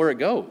depends on where it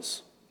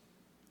goes.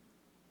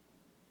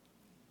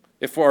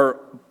 If our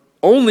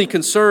only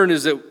concern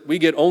is that we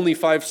get only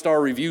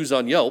 5-star reviews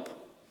on Yelp,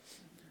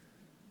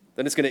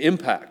 then it's going to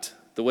impact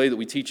the way that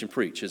we teach and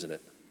preach, isn't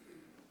it?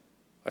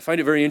 I find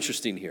it very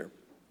interesting here.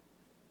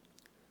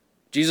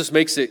 Jesus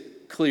makes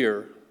it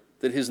clear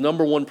that his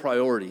number one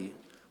priority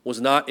was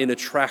not in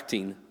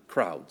attracting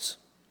crowds.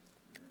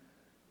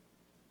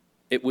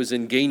 It was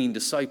in gaining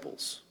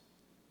disciples.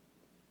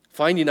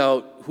 Finding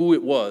out who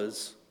it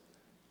was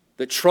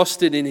that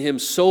trusted in him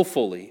so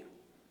fully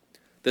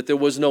that there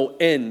was no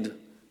end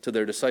to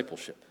their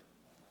discipleship.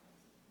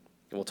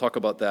 And we'll talk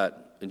about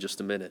that in just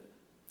a minute.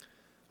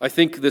 I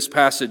think this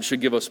passage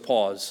should give us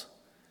pause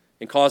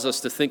and cause us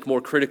to think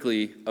more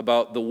critically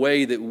about the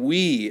way that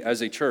we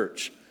as a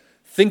church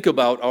think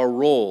about our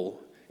role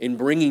in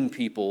bringing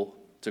people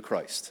to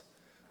Christ.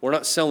 We're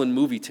not selling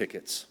movie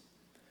tickets.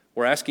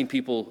 We're asking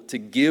people to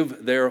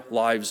give their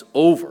lives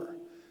over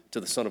to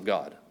the Son of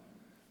God.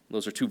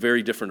 Those are two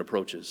very different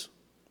approaches.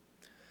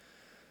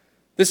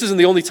 This isn't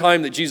the only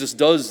time that Jesus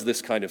does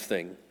this kind of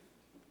thing,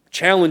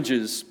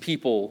 challenges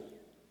people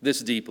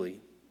this deeply.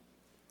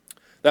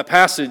 That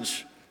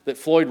passage that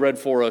Floyd read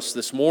for us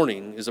this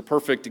morning is a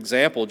perfect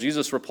example.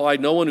 Jesus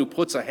replied, "No one who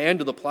puts a hand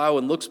to the plow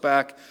and looks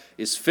back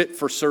is fit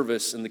for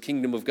service in the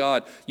kingdom of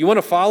God." You want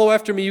to follow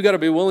after me, you got to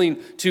be willing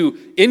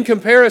to, in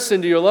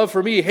comparison to your love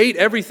for me, hate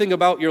everything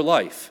about your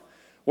life,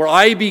 where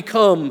I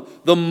become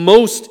the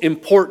most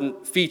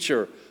important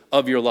feature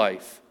of your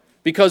life.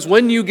 Because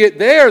when you get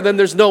there, then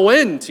there's no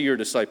end to your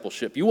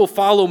discipleship. You will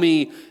follow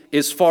me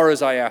as far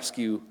as I ask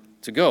you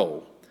to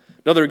go.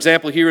 Another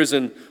example here is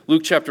in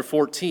Luke chapter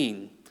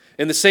 14.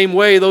 In the same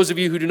way, those of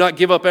you who do not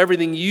give up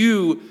everything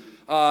you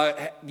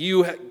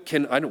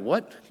can, I don't,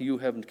 what? You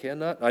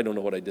cannot? I don't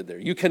know what I did there.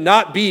 You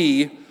cannot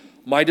be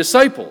my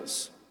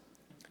disciples.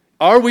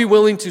 Are we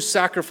willing to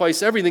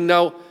sacrifice everything?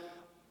 Now,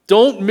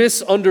 don't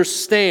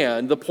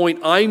misunderstand the point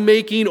I'm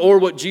making or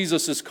what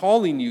Jesus is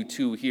calling you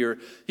to here.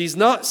 He's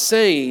not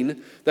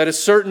saying that a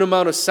certain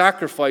amount of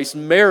sacrifice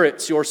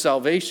merits your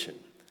salvation.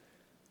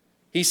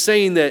 He's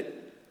saying that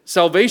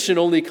salvation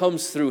only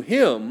comes through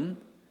him,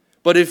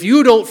 but if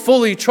you don't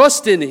fully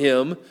trust in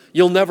him,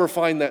 you'll never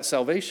find that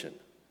salvation.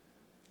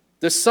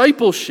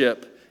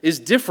 Discipleship is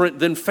different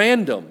than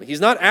fandom.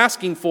 He's not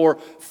asking for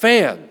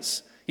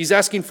fans. He's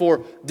asking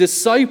for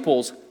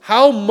disciples.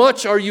 How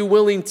much are you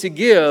willing to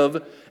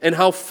give, and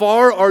how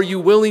far are you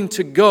willing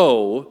to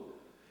go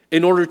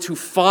in order to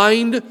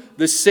find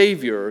the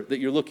Savior that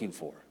you're looking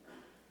for?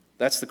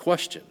 That's the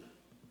question.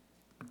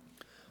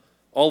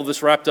 All of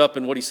this wrapped up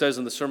in what he says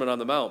in the Sermon on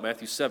the Mount,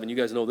 Matthew 7. You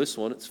guys know this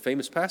one. It's a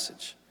famous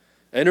passage.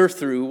 Enter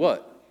through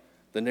what?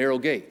 The narrow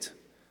gate.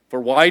 For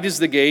wide is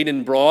the gate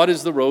and broad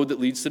is the road that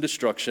leads to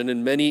destruction,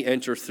 and many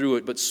enter through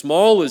it. But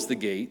small is the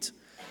gate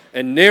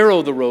and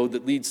narrow the road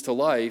that leads to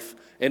life,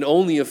 and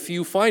only a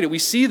few find it. We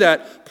see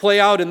that play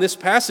out in this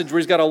passage where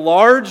he's got a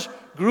large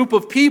group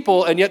of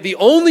people, and yet the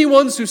only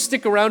ones who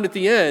stick around at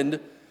the end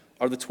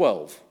are the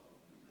 12.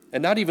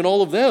 And not even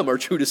all of them are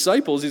true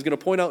disciples. He's going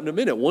to point out in a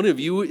minute. One of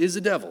you is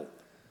a devil.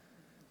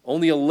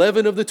 Only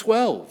 11 of the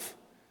 12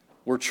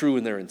 were true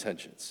in their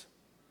intentions.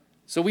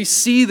 So we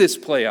see this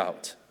play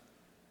out.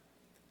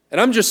 And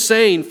I'm just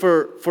saying,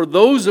 for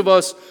those of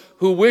us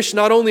who wish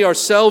not only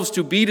ourselves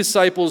to be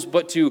disciples,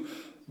 but to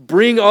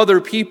bring other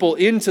people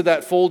into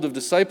that fold of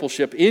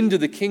discipleship, into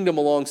the kingdom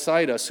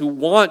alongside us, who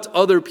want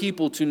other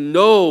people to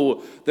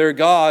know their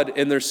God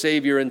and their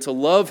Savior and to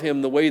love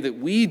him the way that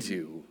we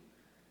do,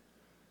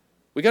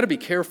 we got to be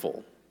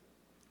careful.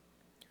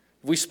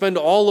 If we spend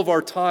all of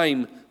our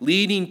time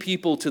leading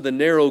people to the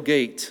narrow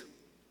gate,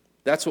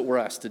 that's what we're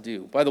asked to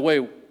do. By the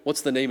way,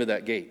 what's the name of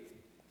that gate?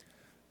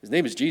 His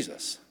name is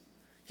Jesus.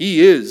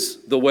 He is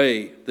the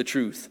way, the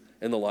truth,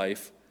 and the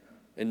life,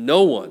 and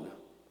no one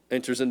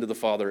enters into the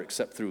Father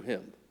except through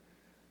him.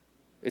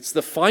 It's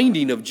the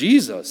finding of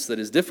Jesus that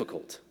is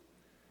difficult.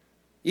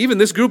 Even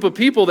this group of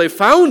people, they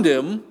found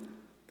him,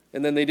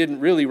 and then they didn't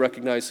really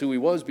recognize who he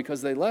was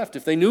because they left.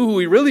 If they knew who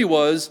he really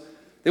was,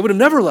 they would have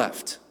never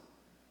left.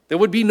 There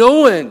would be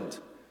no end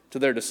to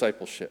their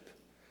discipleship.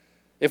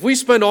 If we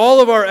spend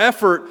all of our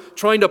effort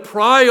trying to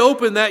pry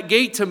open that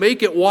gate to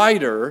make it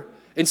wider,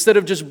 instead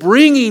of just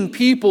bringing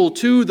people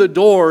to the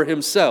door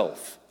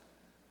himself,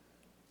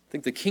 I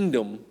think the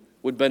kingdom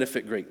would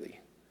benefit greatly.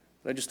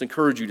 And I just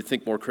encourage you to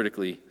think more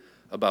critically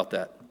about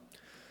that.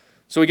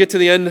 So we get to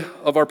the end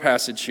of our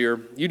passage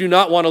here. You do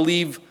not want to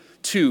leave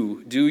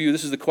too, do you?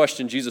 This is the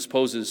question Jesus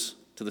poses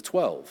to the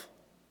 12.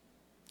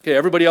 Okay,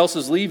 everybody else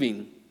is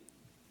leaving.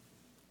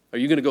 Are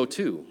you going to go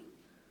too?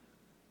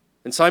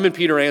 And Simon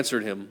Peter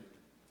answered him.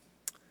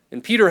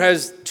 And Peter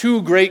has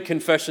two great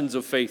confessions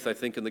of faith, I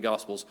think, in the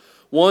Gospels.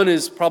 One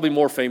is probably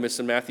more famous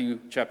in Matthew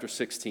chapter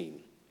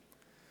 16.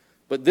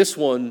 But this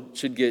one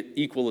should get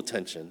equal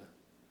attention.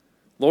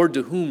 Lord,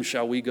 to whom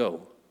shall we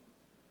go?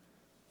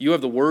 You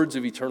have the words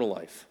of eternal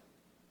life.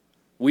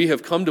 We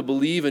have come to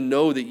believe and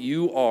know that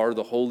you are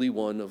the Holy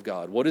One of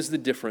God. What is the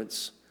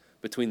difference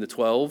between the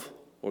 12,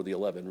 or the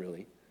 11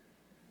 really,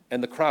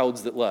 and the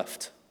crowds that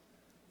left?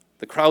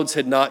 The crowds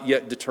had not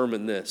yet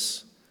determined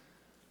this.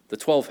 The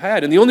 12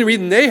 had, and the only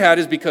reason they had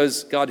is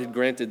because God had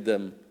granted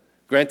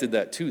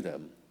that to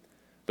them.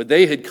 But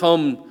they had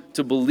come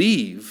to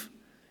believe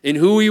in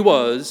who he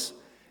was,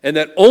 and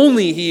that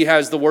only he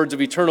has the words of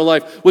eternal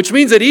life, which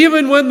means that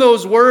even when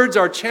those words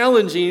are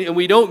challenging and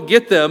we don't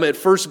get them at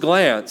first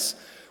glance,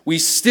 we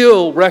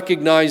still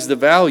recognize the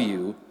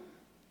value,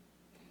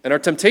 and our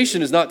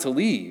temptation is not to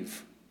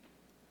leave,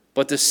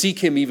 but to seek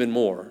him even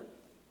more.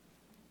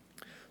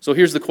 So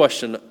here's the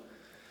question.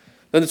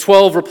 Then the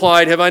 12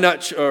 replied,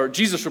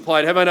 Jesus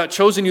replied, have I not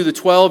chosen you the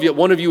 12, yet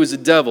one of you is a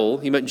devil?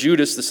 He meant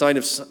Judas,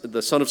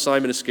 the son of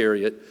Simon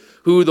Iscariot,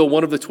 who, though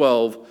one of the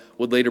 12,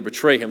 would later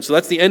betray him. So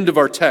that's the end of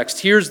our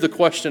text. Here's the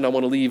question I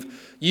want to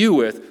leave you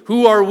with.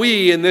 Who are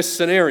we in this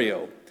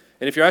scenario?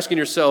 And if you're asking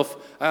yourself,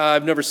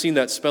 I've never seen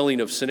that spelling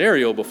of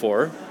scenario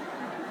before,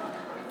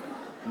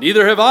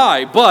 neither have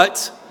I,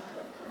 but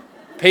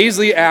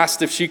Paisley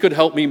asked if she could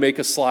help me make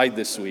a slide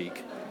this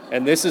week.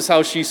 And this is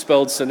how she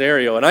spelled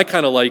scenario, and I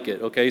kind of like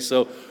it, okay?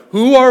 So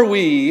who are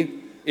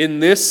we in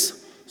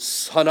this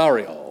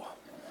scenario?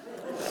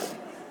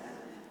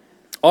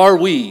 Are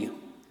we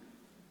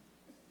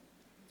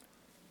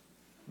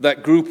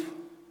that group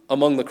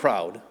among the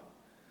crowd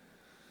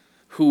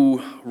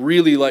who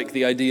really like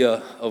the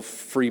idea of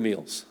free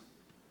meals?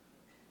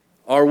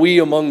 Are we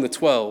among the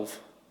 12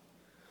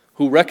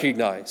 who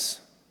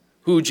recognize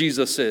who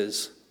Jesus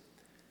is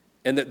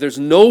and that there's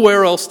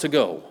nowhere else to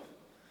go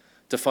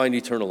to find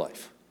eternal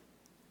life?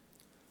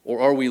 Or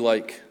are we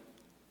like,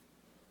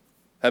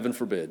 heaven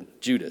forbid,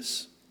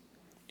 Judas,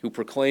 who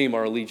proclaim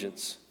our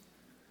allegiance,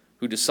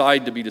 who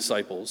decide to be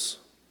disciples,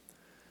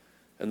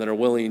 and then are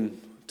willing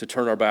to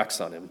turn our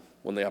backs on him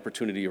when the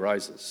opportunity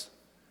arises?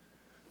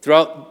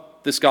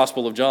 Throughout this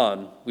Gospel of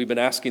John, we've been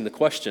asking the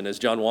question, as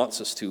John wants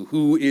us to,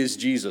 who is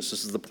Jesus?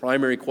 This is the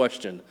primary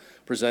question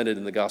presented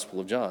in the Gospel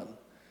of John.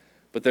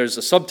 But there's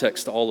a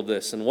subtext to all of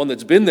this, and one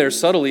that's been there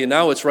subtly, and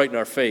now it's right in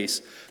our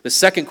face. The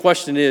second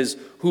question is,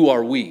 who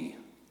are we?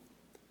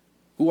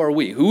 Who are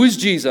we? Who is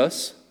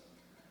Jesus,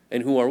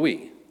 and who are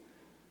we?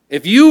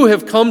 If you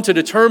have come to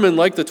determine,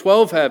 like the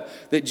 12 have,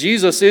 that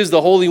Jesus is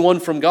the Holy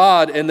One from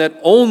God, and that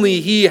only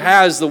he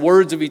has the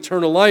words of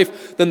eternal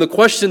life, then the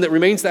question that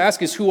remains to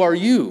ask is, who are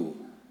you?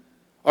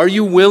 Are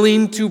you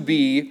willing to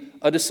be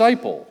a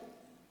disciple?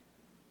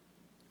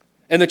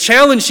 And the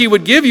challenge he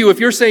would give you if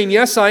you're saying,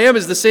 yes, I am,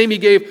 is the same he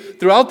gave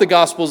throughout the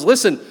Gospels.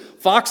 Listen,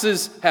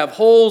 foxes have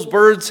holes,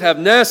 birds have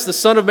nests, the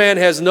Son of Man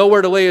has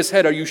nowhere to lay his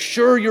head. Are you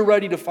sure you're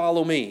ready to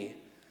follow me?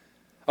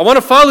 I want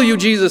to follow you,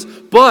 Jesus,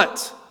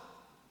 but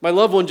my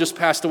loved one just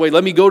passed away.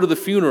 Let me go to the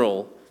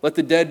funeral. Let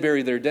the dead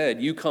bury their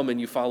dead. You come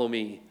and you follow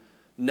me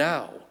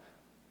now.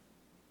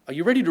 Are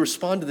you ready to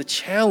respond to the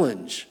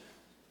challenge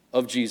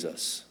of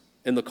Jesus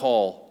in the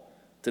call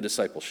to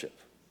discipleship?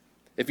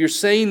 If you're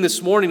saying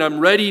this morning, I'm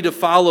ready to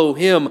follow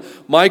him,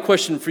 my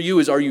question for you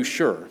is, are you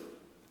sure?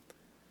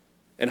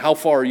 And how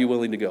far are you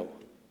willing to go?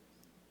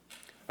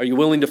 Are you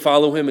willing to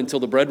follow him until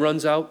the bread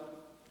runs out?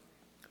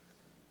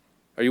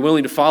 Are you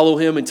willing to follow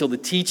him until the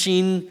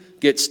teaching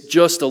gets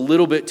just a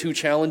little bit too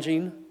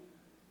challenging?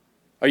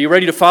 Are you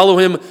ready to follow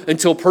him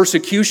until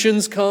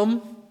persecutions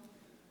come?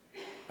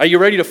 Are you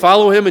ready to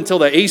follow him until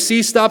the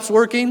AC stops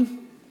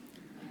working?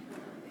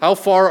 How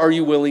far are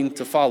you willing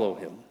to follow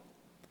him?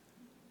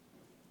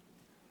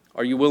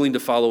 Are you willing to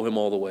follow him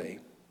all the way?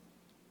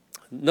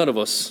 None of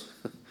us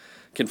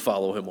can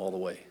follow him all the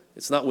way.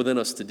 It's not within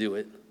us to do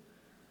it.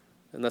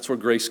 And that's where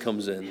grace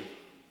comes in.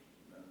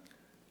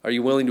 Are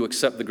you willing to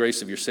accept the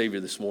grace of your Savior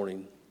this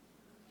morning?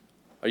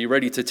 Are you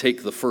ready to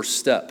take the first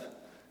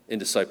step in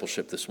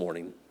discipleship this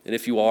morning? And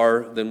if you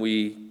are, then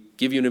we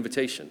give you an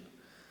invitation.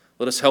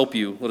 Let us help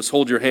you. Let us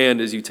hold your hand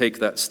as you take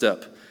that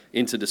step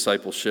into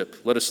discipleship.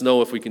 Let us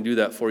know if we can do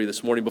that for you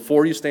this morning.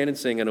 Before you stand and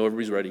sing, I know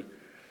everybody's ready.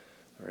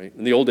 All right.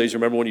 In the old days,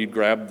 remember when you'd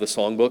grab the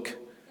songbook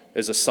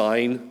as a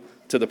sign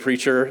to the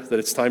preacher that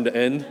it's time to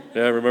end?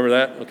 Yeah, remember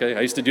that? Okay,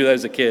 I used to do that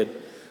as a kid.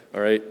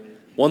 All right.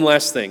 One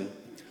last thing.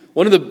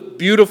 One of the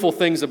beautiful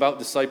things about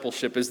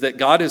discipleship is that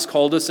God has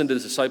called us into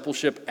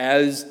discipleship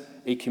as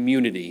a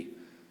community.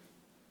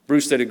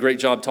 Bruce did a great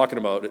job talking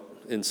about it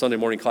in Sunday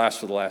morning class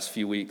for the last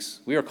few weeks.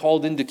 We are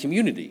called into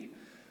community.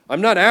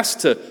 I'm not asked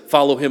to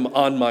follow him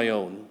on my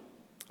own.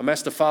 I'm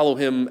asked to follow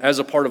him as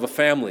a part of a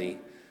family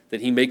that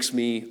he makes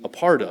me a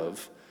part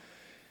of.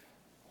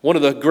 One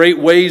of the great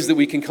ways that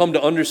we can come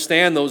to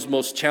understand those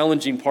most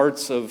challenging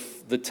parts of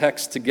the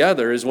text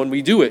together is when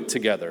we do it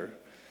together.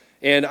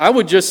 And I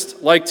would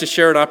just like to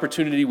share an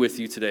opportunity with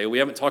you today. We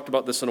haven't talked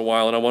about this in a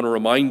while, and I want to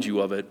remind you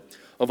of it,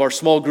 of our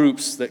small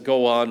groups that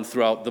go on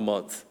throughout the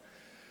month.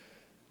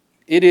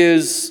 It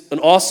is an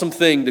awesome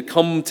thing to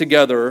come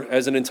together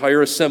as an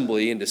entire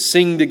assembly and to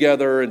sing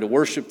together and to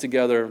worship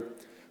together.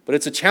 But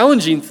it's a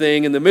challenging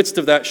thing in the midst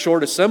of that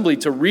short assembly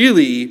to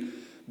really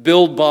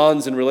build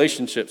bonds and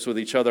relationships with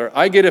each other.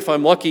 I get, if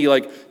I'm lucky,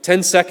 like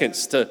 10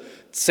 seconds to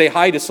say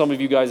hi to some of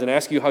you guys and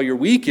ask you how your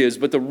week is,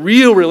 but the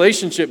real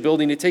relationship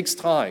building, it takes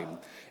time.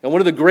 And one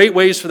of the great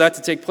ways for that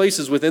to take place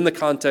is within the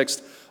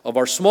context of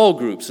our small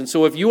groups. And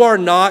so if you are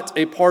not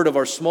a part of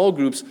our small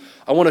groups,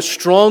 I want to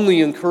strongly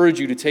encourage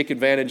you to take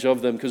advantage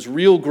of them, because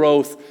real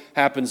growth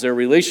happens there,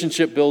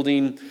 relationship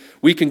building.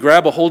 We can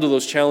grab a hold of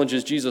those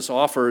challenges Jesus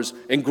offers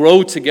and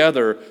grow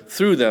together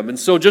through them. And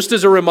so just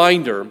as a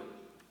reminder,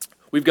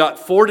 we've got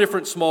 4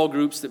 different small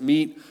groups that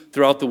meet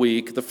throughout the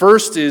week. The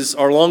first is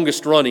our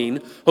longest running,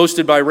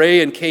 hosted by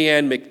Ray and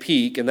Kay-Ann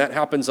McPeak, and that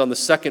happens on the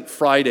second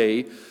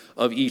Friday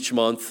of each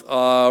month.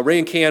 Ray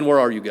and Kay-Ann, where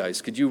are you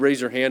guys? Could you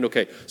raise your hand?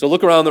 Okay, so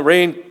look around. The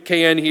Ray and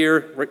Kay-Ann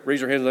here, raise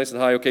your hands nice and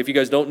high. Okay, if you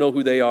guys don't know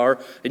who they are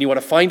and you want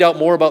to find out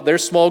more about their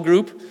small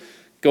group,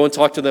 go and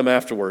talk to them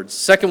afterwards.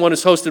 Second one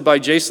is hosted by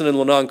Jason and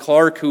Lennon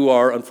Clark, who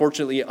are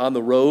unfortunately on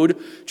the road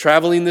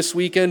traveling this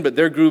weekend, but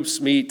their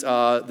groups meet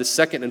the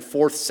second and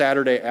fourth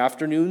Saturday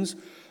afternoons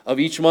of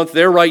each month.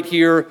 They're right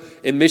here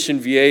in Mission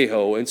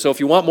Viejo. And so if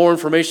you want more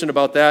information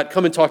about that,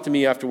 come and talk to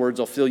me afterwards.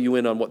 I'll fill you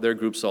in on what their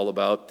group's all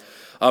about.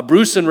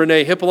 Bruce and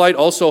Renee Hippolyte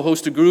also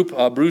host a group.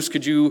 Bruce,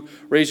 could you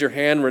raise your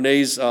hand?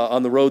 Renee's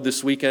on the road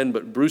this weekend,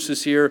 but Bruce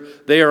is here.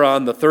 They are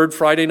on the third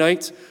Friday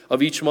night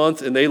of each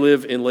month, and they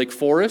live in Lake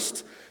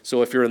Forest.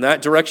 So if you're in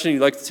that direction and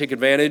you'd like to take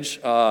advantage,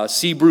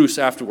 see Bruce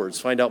afterwards.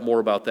 Find out more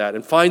about that.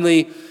 And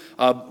finally,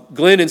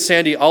 Glenn and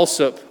Sandy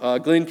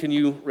Alsup. Glenn, can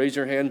you raise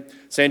your hand?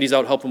 Sandy's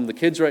out helping the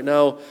kids right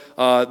now.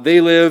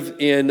 They live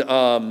in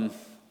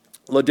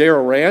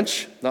Ladera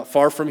Ranch, not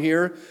far from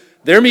here.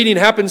 Their meeting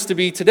happens to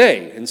be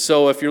today. And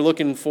so if you're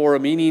looking for a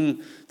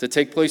meeting to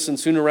take place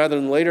sooner rather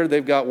than later,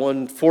 they've got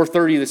one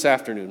 4:30 this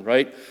afternoon,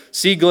 right?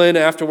 See Glenn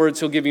afterwards.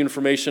 He'll give you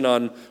information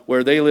on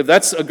where they live.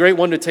 That's a great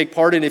one to take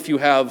part in if you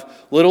have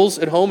littles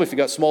at home. If you've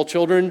got small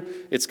children,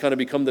 it's kind of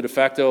become the de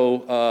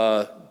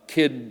facto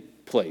kid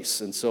place.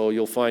 And so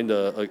you'll find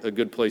a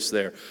good place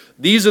there.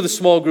 These are the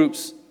small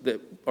groups that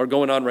are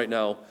going on right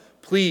now.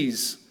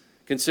 Please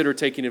consider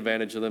taking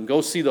advantage of them. Go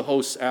see the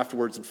hosts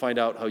afterwards and find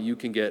out how you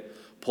can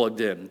get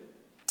plugged in.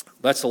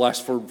 That's the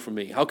last word from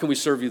me. How can we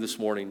serve you this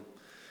morning?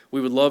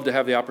 We would love to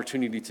have the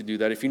opportunity to do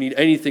that. If you need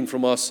anything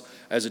from us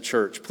as a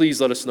church, please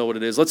let us know what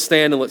it is. Let's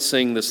stand and let's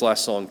sing this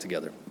last song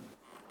together.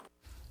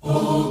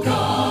 Oh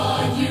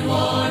God, you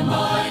are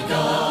my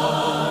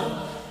God,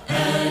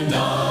 and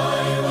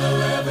I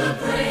will ever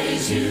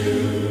praise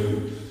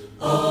you.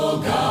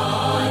 Oh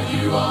God,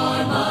 you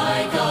are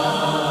my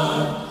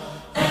God,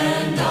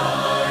 and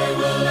I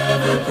will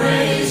ever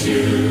praise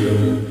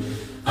you.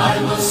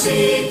 I will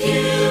seek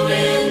you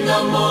in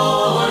the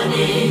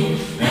morning,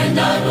 and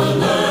I will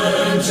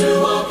learn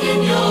to walk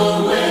in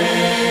your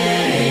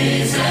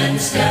ways, and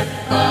step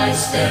by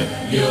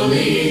step you'll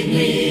lead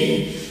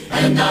me,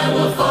 and I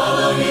will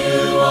follow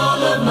you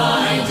all of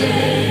my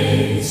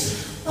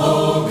days.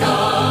 Oh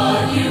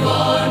God, you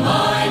are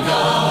my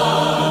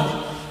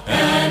God,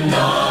 and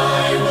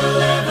I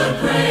will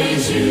ever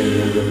praise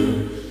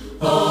you.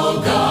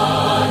 Oh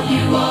God,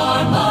 you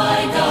are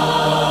my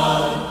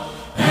God,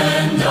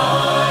 and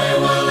I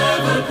will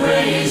ever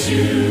praise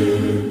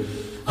you.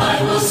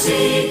 I will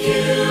seek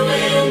you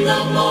in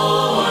the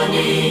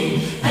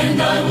morning,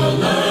 and I will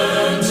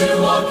learn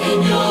to walk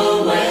in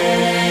your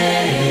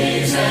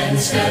ways, and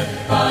step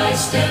by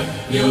step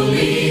you'll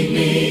lead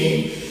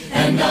me,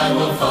 and I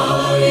will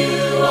follow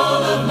you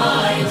all of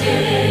my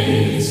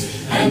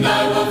days, and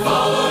I will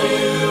follow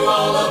you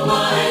all of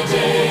my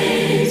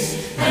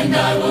days, and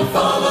I will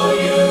follow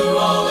you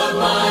all of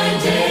my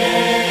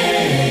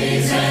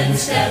days, and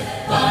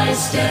step by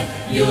step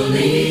you'll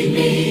lead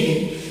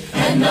me,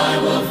 and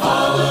I will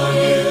follow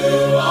you